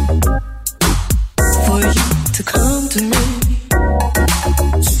for you to come to me.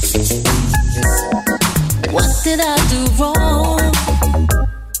 What did I do wrong?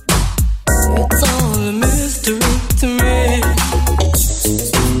 It's all a mystery to me.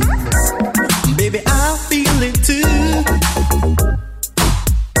 Baby, I feel it too.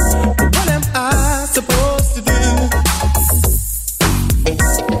 But what am I supposed to do?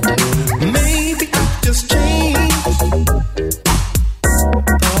 Maybe I just changed.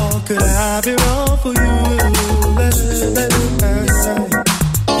 Or could I be wrong for you?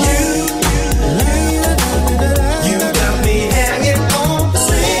 You got me hanging on the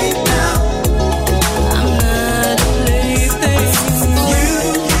same now. I'm not a plaything.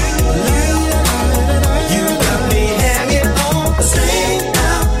 You got me hanging on the same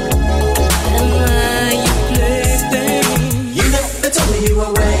now. Am I your plaything? You never told me you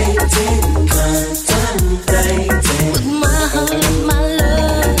were waiting, contemplating with my heart and my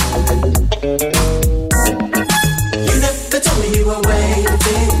love. You never told me you were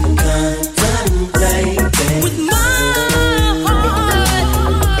waiting, contemplating with my heart.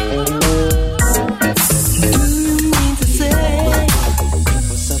 Do you mean to say,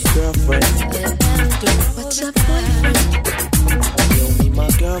 what's up, girlfriend? What's up, boyfriend? Yo, meet my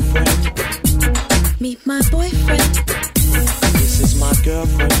girlfriend. Meet my boyfriend. This is my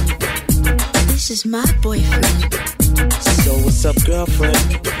girlfriend. This is my boyfriend. So what's up, girlfriend?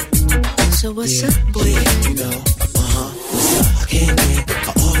 So what's up, boyfriend? You know, what's up? I came in,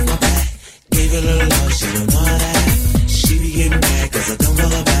 I off my back. Gave her a little love, she don't know how to act. She be getting mad cause I don't call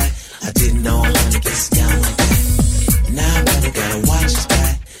her back. I didn't know how to get down like that. Now I better gotta watch his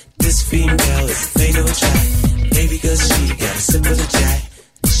back. This female is a fate to attract. Maybe cause she got a sip of the jack.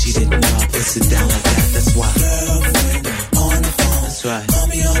 She didn't know I put it down like that, that's why. Girlfriend on the phone, that's right. Call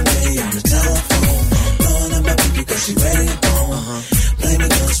me all day on the telephone. Blowing up my baby cause she ready to go. Blaming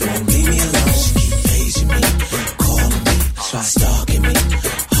girls won't leave me alone. She keep paging me, calling me, that's right. Stalking me,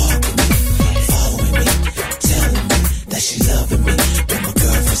 hawking me, following me, telling me that she loving me. But my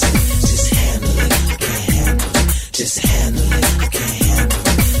girlfriend said, just handle it, I can't handle it. Just handle it, I can't handle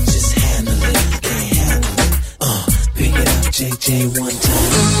it. Just handle it, I can't handle it. Pick it up, JJ, one time.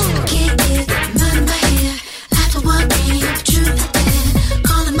 Can't get out of my hair. After walking, the truth is there.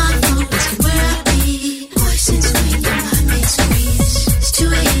 Calling my phone, asking where I be. Voice and sweet, your mind made sweet. It's 2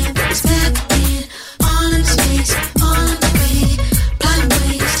 a.m., it's back again. All in space, all in the way. Plotting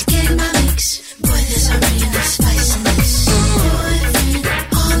ways to get in my mix. Boy, there's already enough spice in this. Boyfriend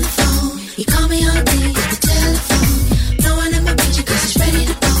on the phone, he call me all day on the telephone. Blowing up my picture cause he's ready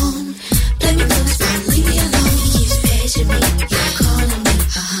to bone. Play me close, won't leave me alone. He keeps paging me, yeah, calling me,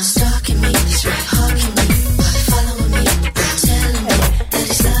 stalking me, that's right, hawking me, following me, telling me that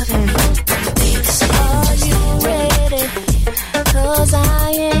he's loving me. Baby, Are you ready? Cause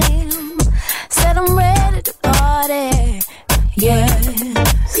I am. Said I'm ready to party. Yeah.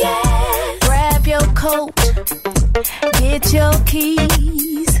 Grab your coat, get your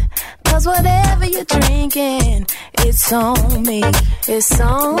keys. Cause whatever you're drinking, It's on me, it's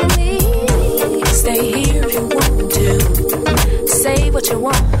on me. Stay here if you want to. Say what you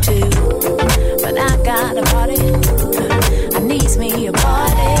want to. But I got a party. I needs me a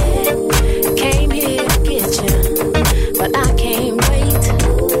party. Came here to get you. But I can't wait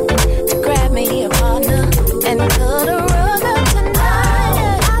to grab me a partner and cut a rug up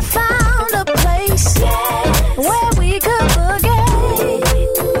tonight. I found a place where we could boogie.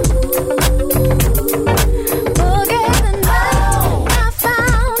 Boogie tonight. I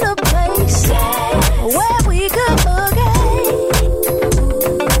found a place where we could boogie.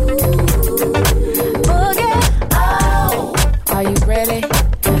 Boogie. Oh, are you ready?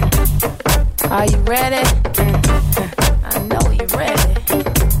 Are you ready? I know you're ready.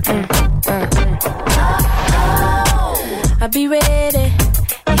 I'll be ready.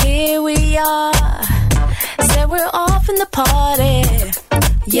 Here we are. Said we're off in the party.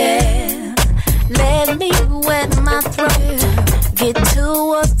 Yeah. Let me wet my throat. Get 2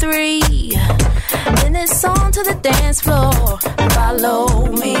 or 3. Then it's on to the dance floor. Follow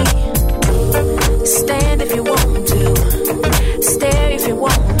me. Stand if you want to. Stare if you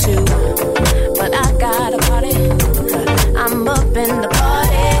want to. But I got a party. I'm up in the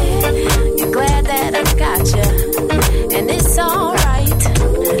party. You're glad that I got you. And it's alright.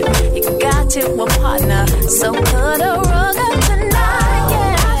 You got you a partner. So put a rug up tonight.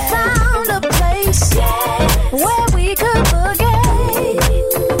 Yeah, I found a place where we could boogie.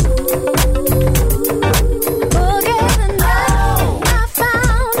 Boogie tonight. I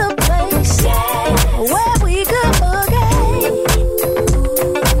found a place where we could boogie.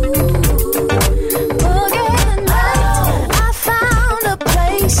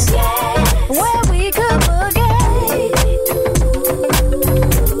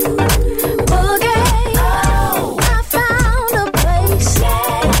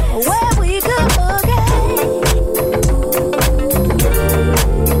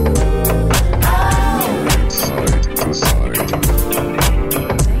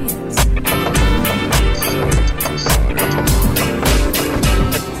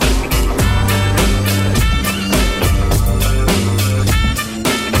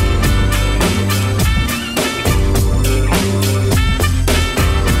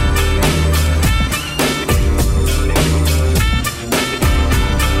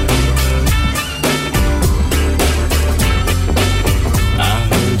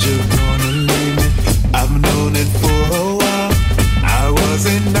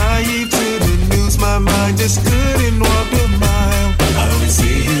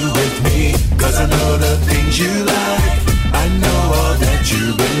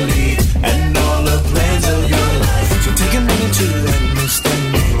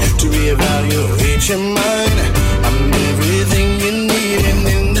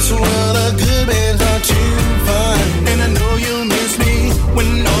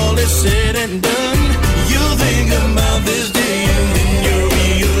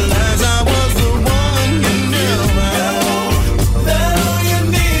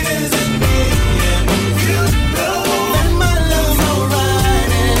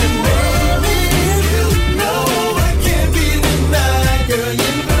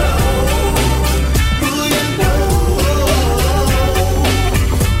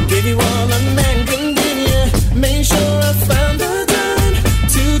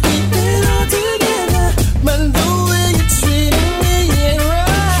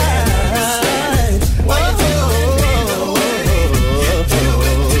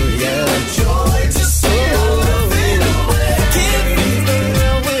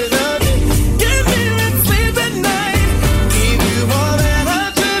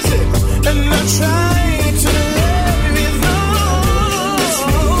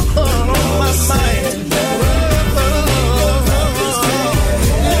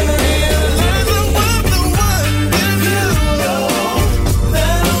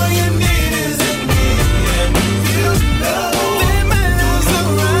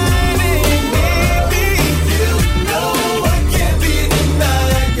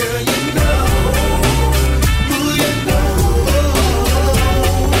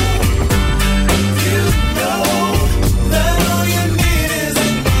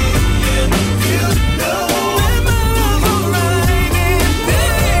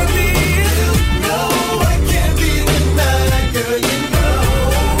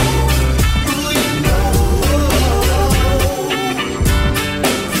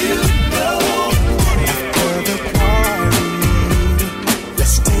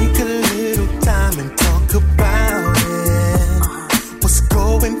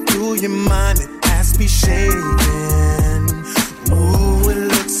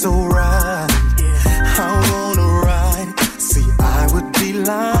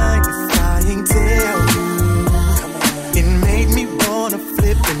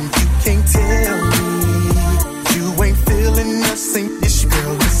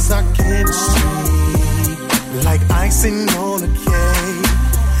 icing on a cake.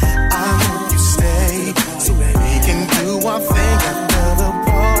 I hope you stay so that we can do our thing after the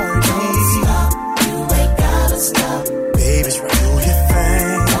party. Don't stop, you ain't gotta stop. Baby, do your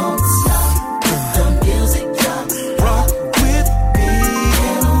thing. Don't stop, the music drop. Rock with me.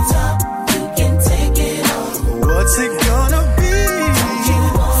 Get on top, you can take it off. What's it gonna be? Don't you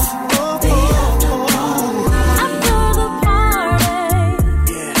want the after party? After the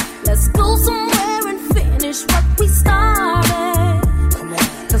party, let's go somewhere and finish what we started.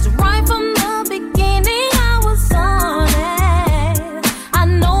 'Cause right from the beginning I was on it. I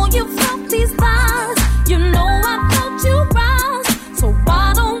know you felt these vibes, you know I felt you rise. So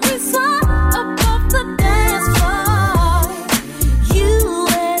why don't we start above the dance floor, you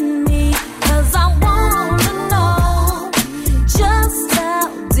and me? 'Cause I wanna know just how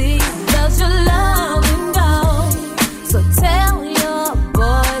deep does your loving go. So tell your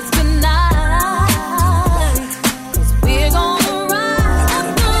boys goodnight, 'cause we're gonna ride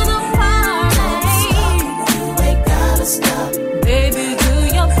after the party. You ain't gotta stop, baby, do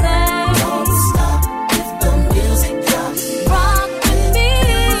your thing. Don't stop if the music drops. Rock with me.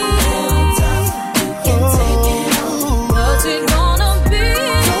 You can take it off. What's it gonna be?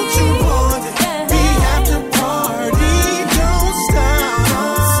 Don't you want it? We have to party. Don't stop.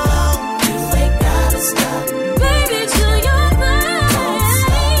 You ain't gotta stop, baby, do your thing.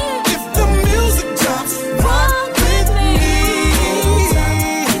 If the music drops, Rock with me.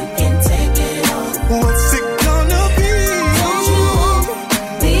 you can take it off. What's it gonna be? Don't you want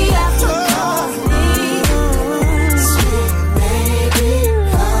the after party? Sweet baby,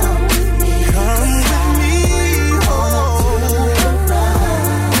 come with me. Come with me.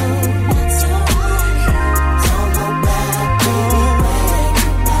 Don't go back, baby,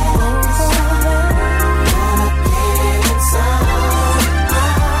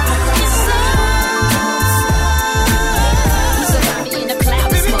 In the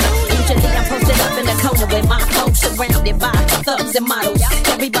cloud of smoke. Usually I'm posted up in the corner with my folks surrounded by thugs and models.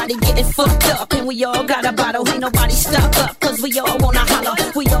 Everybody getting fucked up and we all got a bottle. Ain't nobody stuck up 'cause we all wanna holler.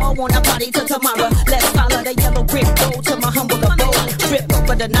 We all wanna party till tomorrow. Let's follow the yellow brick road to my humble abode. Strip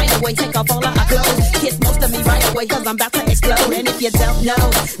over the night away, take off all of our clothes. Kiss most of me right away 'cause I'm about to explode. And if you don't know,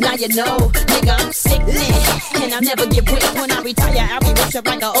 now you know. Nigga, I'm sickening and I'll never get whipped. When I retire, I'll be worshiped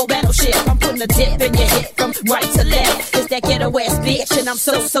like an old battleship. I'm putting a dip in your hip from right to left. It's that ghetto ass bitch and I'm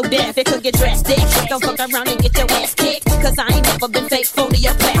so deaf. It could get drastic. Don't fuck around and get your ass kicked 'cause I ain't never been fake, phony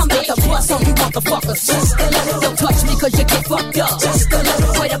or plastic. I'm about to bust on you motherfuckers. Just a little. Don't touch me 'cause you get fucked up. Just a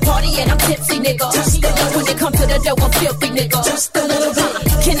little. Wait a party and I'm tipsy, nigga. Just a little. When it comes to the dough, I'm filthy, nigga. Just a little.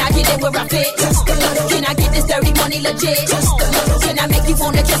 Can I get in where I fit? Just a little. Can I get this dirty money legit? Just a little. Can I make you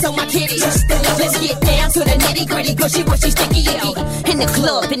wanna kiss on my kitty? Just a little. Let's get down to the nitty gritty 'cause she what she sticky icky. In the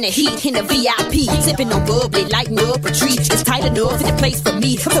club, in the heat, in the VIP, sipping on bubbly, lighting up a treat. It's tight enough in the place for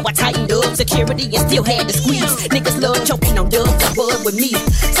me, so I tightened up security and still had to squeeze. Niggas love choking on dubs and bud with me,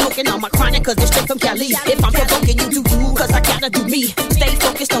 smoking on my chronic 'cause it's straight from Cali. If I'm provoking you, do 'cause I gotta do me. Stay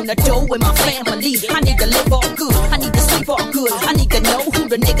focused on the dough with my family. I need to live all good, I need to sleep all good. I need to know who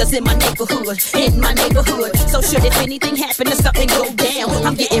the niggas in my neighborhood, So should if anything happen or something go down,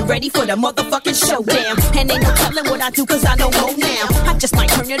 I'm getting ready for the motherfucking showdown. And ain't no telling what I do 'cause I know more now. I just might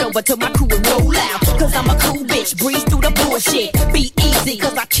turn it over to my crew and roll out 'cause I'm a cool bitch, breeze through the bullshit. Be easy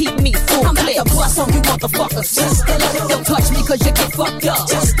 'cause I keep me full. I'm about to bust on you motherfuckers. Just a little. Don't touch me 'cause you get fucked up.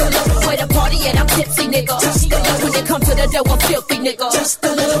 Just a little. Wait a party and I'm tipsy, nigga. Just a little. When it comes to the dough, I'm filthy, nigga. Just a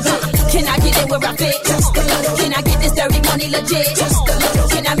little. Can I get in where I fit? Just a little. Can I get this dirty money legit? Just a little.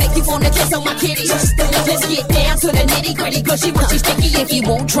 Can I make you wanna kiss on my kitty? Just a little. Let's get down to the nitty gritty 'cause she sticky if you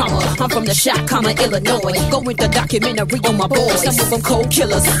want drama. I'm from the shot, Illinois. Go with the documentary on my boys. Some of them cold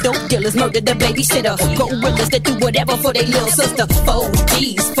killers, dope dealers, murdered the babysitter. Gorillas that do whatever for their little sister. Foes,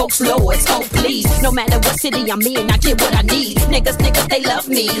 G's, folks, lords, oh please. No matter what city I'm in, I get what I need. Niggas, they love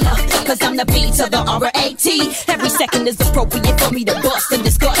me. 'Cause I'm the B to the R-A-T. Every second is appropriate for me to bust and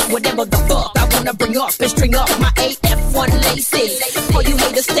discuss whatever the fuck I wanna bring up and string up my AF1 laces. For you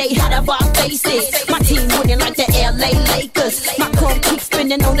haters, stay out of our faces. My team winning like the LA Lakers. My chrome keeps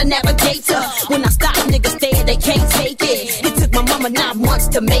spinning on the navigator. When I stop, niggas stare, they can't take it. It took my mama 9 months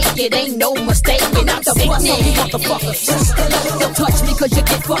to make it. Ain't no mistake. I'm out the bus on you motherfuckers. Just a little. Don't touch me 'cause you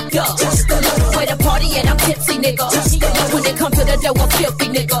get fucked up. Just a little. Wait a party and I'm tipsy, nigga. Just a little. When it comes to the dough, I'm filthy,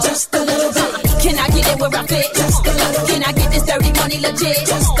 nigga. Just a little. Can I get in where I fit? Just a little. Can I get this dirty money legit?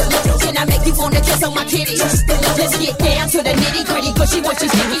 Just a little. Can I make you wanna kiss on my kitty? Just a little. Let's get down to the nitty gritty 'cause she what she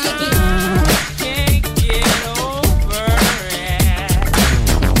sticky icky.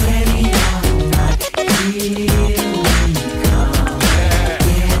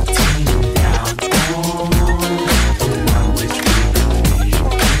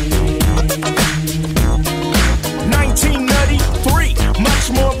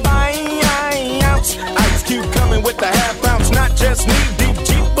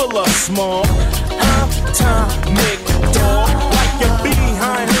 gorilla small. Atomic dog, like your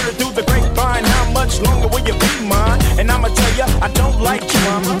behind. Heard it through the grapevine. How much longer will you be mine? And I'ma tell ya, I don't like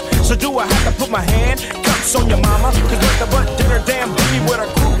drama. So do I have to put my hand cups on your mama? Cause nothing but dinner damn booty with a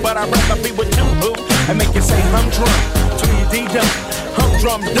crew. But I'd rather be with you, boo, and make you say humdrum. Tweedy-dum,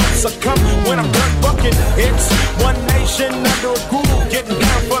 humdrum don't succumb when I'm done bucking. It's one nation under a groove, getting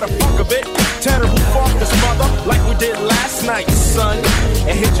down for the funk of it. Tear the roof off this mother like we did last night, son,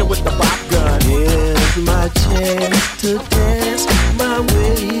 and hit you with the pop gun. Here's my chance to dance my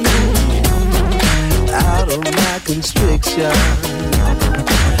way out of my constriction.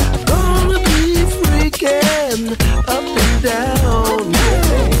 Gonna be freaking up and down,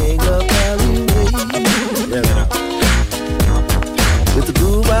 hang up alleyway. With the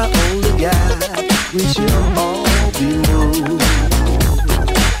groove I only got, we should all be moved.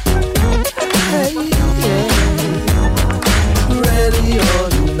 Hey, yeah. Ready or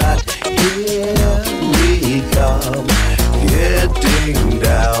not, here we come, getting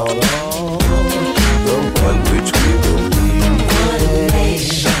down on the one which we believe. One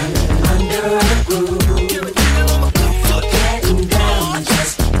nation under a groove, getting down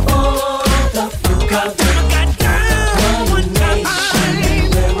just for the funk of it. One nation,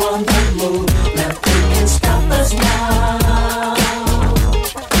 we're on the move, nothing can stop us now.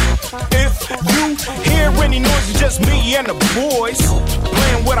 If you hear any noise, it's just me and the boys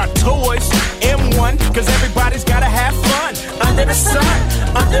playing with our toys. M1, cause everybody's gotta have fun. Under the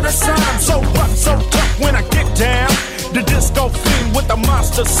sun, I'm so rough, so tough when I get down. The disco fiend with the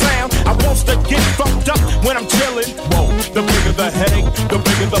monster sound. I wants to get fucked up when I'm chillin'. Whoa, the bigger the headache, the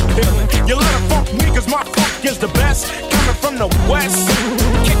bigger the pillin'. You let it funk me cause my funk is the best. Coming from the west,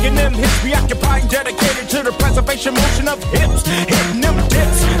 kicking them hips, preoccupied, dedicated to the preservation motion of hips. Hitting them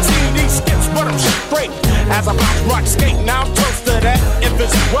dips, seeing these skips, but I'm straight. As I bounce, rock, skate, now I'm close to that. If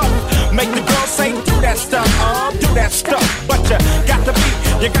it's rough, make the girls say, do that stuff, do that stuff. But you got to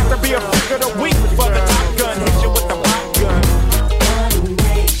be a freak of the week for the Top Gun. Hit you with the pop gun.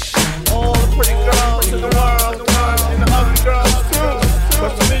 All the pretty girls in the world, and the other girls too.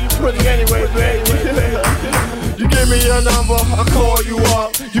 But to me, you pretty anyway, baby. You give me your number, I call you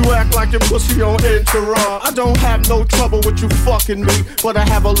up. You act like your pussy on interrupt. I don't have no trouble with you fucking me, but I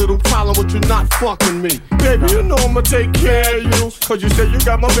have a little problem with you not fucking me. Baby, you know I'ma take care of you, cause you say you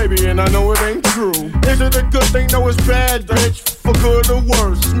got my baby and I know it ain't true. Is it a good thing? No, it's bad, bitch. For good or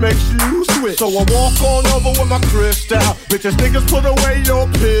worse, makes you switch. So I walk on over with my crystal. Bitches, niggas, put away your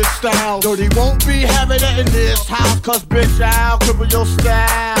pistol. Dirty won't be having it in this house, cause bitch, I'll cripple your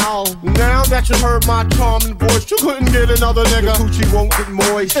style. Now that you heard my charming voice, you couldn't get another nigga. The coochie won't get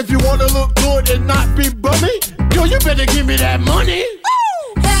moist. If you wanna look good and not be bummy, yo, you better give me that money.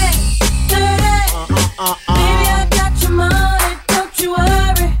 Hey, dirty. Baby, I got your money, don't you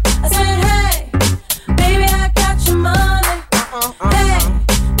worry. I said, hey, baby, I got your money. Hey,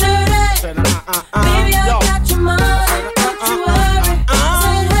 dirty. Baby, I got your money, don't you worry. I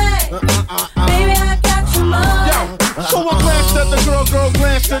said, hey, baby, I got your money. So I glanced at the girl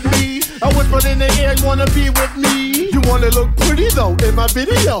glanced at me. I whispered in the air, you wanna be with me? You wanna look pretty though in my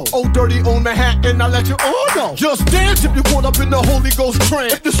video. Oh, dirty on the hat, and I let you all know. Just dance if you caught up in the Holy Ghost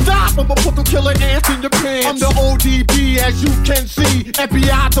trance. If you stop, I'ma put them killer ants in your pants. I'm the ODB, as you can see.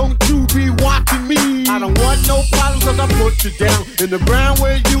 FBI, don't you be watching me. I don't want no problems, cause I put you down in the ground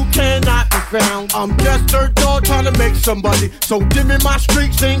where you cannot be found. I'm just dirt dog trying to make somebody. So give me my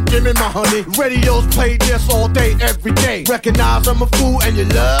streaks and give me my honey. Radios play this all day, every day. Recognize I'm a fool and you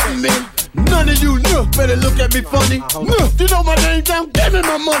love me. None of you better look at me funny. You know my name down, give me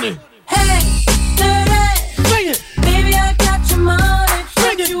my money. Hey, dirty. Sing it. Baby, I got your money.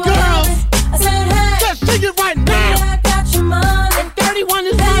 Sing it, girls. I said, hey. Just sing it right now. Baby, I got your money. If 31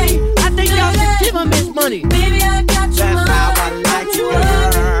 is money, I think y'all should give him his money. Baby, I got your money. That's how I like it, girl.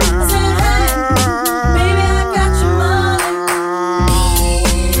 I said, hey. Baby, I got your money.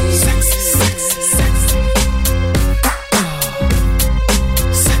 Sexy, sexy, sexy.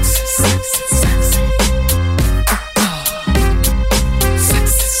 Sexy, sexy, sexy.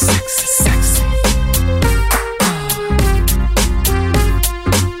 Sexy, sexy, sexy.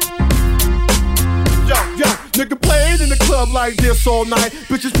 Yo, nigga played in the club like this all night.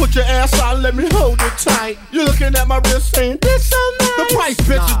 Bitches, put your ass out, let me hold it tight. You looking at my wrist saying, this so nice. The price,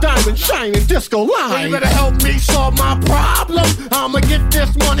 bitch, is diamond shining disco line. Well, you better help me solve my problem. I'ma get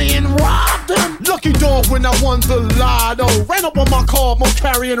this money and rob them. Lucky dog when I won the lotto. Ran up on my car, I'm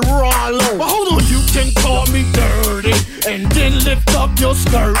carrying Rollo. But hold on, you can call me dirty and then lift up your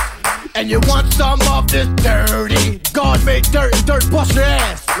skirt. And you want some of this dirty? God made dirt and dirt bust your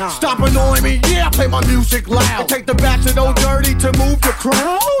ass. Stop annoying me, yeah, I play my music loud. And take the back to no dirty to move the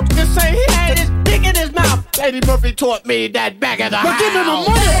crowd. Just say he had his dick in his mouth. Eddie Murphy taught me that back of the house. But give him the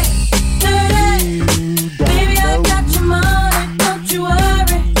money. Baby, I got your money, don't you worry.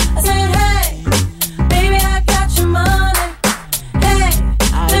 I said, hey, baby, I got your money. Hey,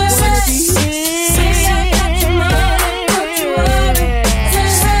 baby, I got your money, don't you worry. I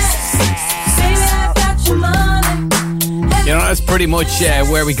said, hey, baby, I got your money. You know, that's pretty much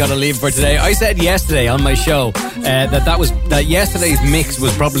where we got to leave for today. I said yesterday on my show that yesterday's mix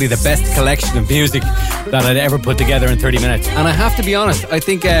was probably the best collection of music that I'd ever put together in 30 minutes. And I have to be honest, I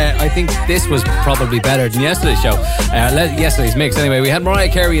think this was probably better than yesterday's show. Yesterday's mix. Anyway, we had Mariah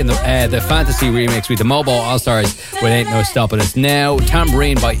Carey in the Fantasy remix with the Mobile All-Stars with Ain't No Stopping Us Now.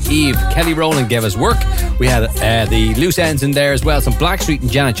 Tambourine by Eve. Kelly Rowland gave us Work. We had the Loose Ends in there as well. Some Blackstreet and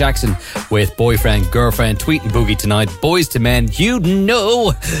Janet Jackson with Boyfriend, Girlfriend, Tweet and Boogie Tonight. Boys to Men, you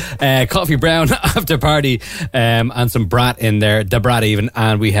know. Coffee Brown, After Party, and some Brat in there. The Brat even.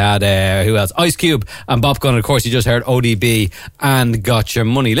 And we had, who else? Ice Cube and Bob Gunn. Of course, you just heard ODB and Got Your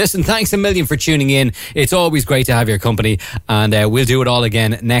Money. Listen, thanks a million for tuning in. It's always great to have your company. And we'll do it all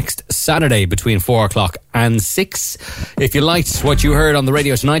again next Saturday between 4 o'clock and 6. If you liked what you heard on the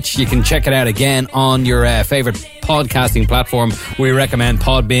radio tonight, you can check it out again on your favourite podcasting platform. We recommend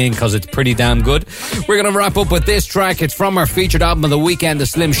Podbean because it's pretty damn good. We're going to wrap up with this track. It's from our featured album of the weekend, the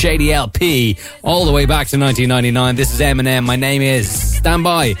Slim Shady LP, all the way back to 1999. This is Eminem. My name is Stand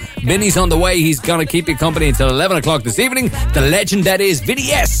By. Vinny's on the way. He's going to keep you company until 11 o'clock this evening. The legend that is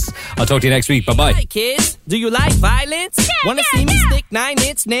VDS. I'll talk to you next week. Bye-bye. Hi, kids. Do you like violence? Wanna see me stick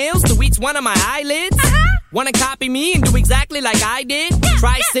 9-inch nails to each one of my eyelids? Wanna copy me and do exactly like I did?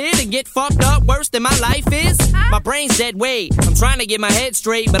 Try sit and get fucked up worse than my life is? My brain's dead weight. I'm trying to get my head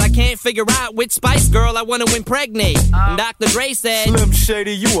straight, but I can't figure out which Spice Girl I wanna impregnate. And Dr. Dre said, Slim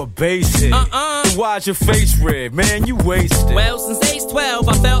Shady, you a basic. Then why's your face red? Man, you wasted. Well, since age 12,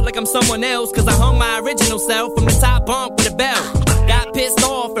 I felt like I'm someone else, cause I hung my original self from the top bunk with a belt. Got pissed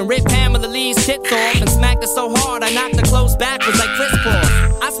off and ripped Pamela Lee's tits off and smacked her so hard I knocked her clothes backwards like crisscross.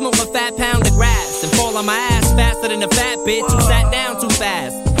 I smoke a fat pound of grass and fall on my ass faster than a fat bitch who sat down too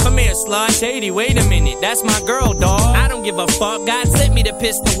fast. Come here, slut. Shady, wait a minute, that's my girl, dawg. I don't give a fuck, God sent me to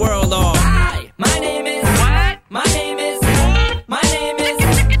piss the world off. Hi, my name is what? My name is my name is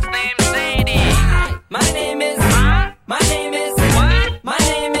Slim Shady. Hi, my name is my name is what? My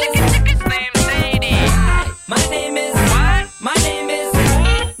name is Slim Shady. Hi, my name is what? My name is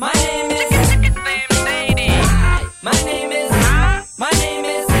my name is Slim Shady. Hi, my name is my name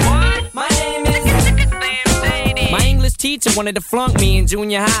is what? My name is Slim Shady. My English teacher wanted to flunk me in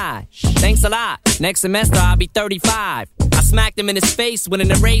junior high. Thanks a lot. Next semester I'll be 35. I smacked him in his face with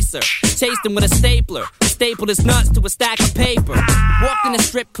an eraser. Chased him with a stapler. Stapled his nuts to a stack of paper. Walked in a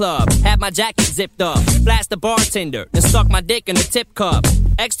strip club. Had my jacket zipped up. Flashed the bartender. Then stuck my dick in the tip cup.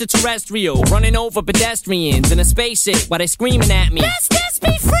 Extraterrestrial. Running over pedestrians in a spaceship while they screaming at me. Let's just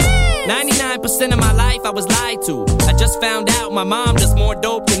be friends. 99% of my life I was lied to. I just found out my mom does more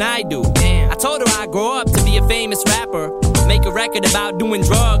dope than I do. Damn. I told her I'd grow up to be a famous rapper. Make a record about doing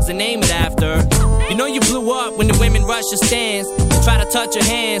drugs and name it after. You know you blew up when the women rush your stands and try to touch your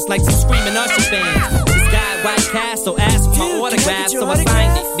hands like some screaming Usher fans. This guy at White Castle asked for my autograph, so I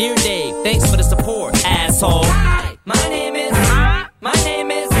signed it. Dear Dave, thanks for the support, asshole. Hi, my name is my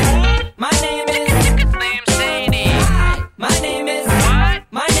name is my name is Slim Shady. Hi, my name is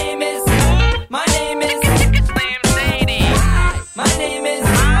my name is my name is Slim Shady. Hi, my name is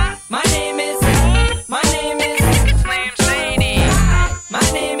my name is my name is Slim Shady. Hi, my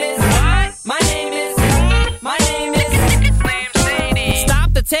name is my name is my name is Slim Shady.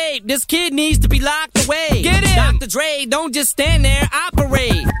 Stop the tape. This kid needs to be locked away. Get him! Dr. Dre, don't just stand there,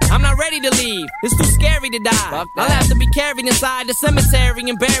 operate. I'm not ready to leave. It's too scary to die. I'll have to be carried inside the cemetery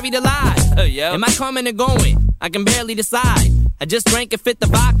and buried alive. Am I coming or going? I can barely decide. I just drank and fit the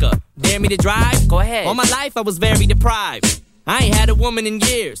vodka. Dare me to drive? Go ahead. All my life I was very deprived. I ain't had a woman in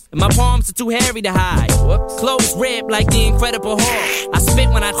years, and my palms are too hairy to hide. Whoops. Clothes ripped like the Incredible Hulk. I spit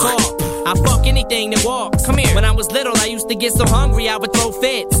when I talk. I fuck anything that walks. Come here. When I was little, I used to get so hungry I would throw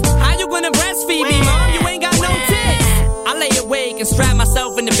fits. How you gonna breastfeed me, Mom? You ain't got no tits. I lay awake and strap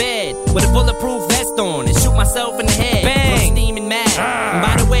myself in the bed with a bulletproof vest on and shoot myself in the head. Bang! I'm steaming mad. And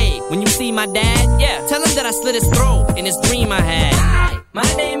by the way, when you see my dad, tell him that I slit his throat in this dream I had. Hi,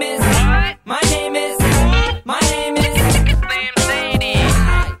 my name is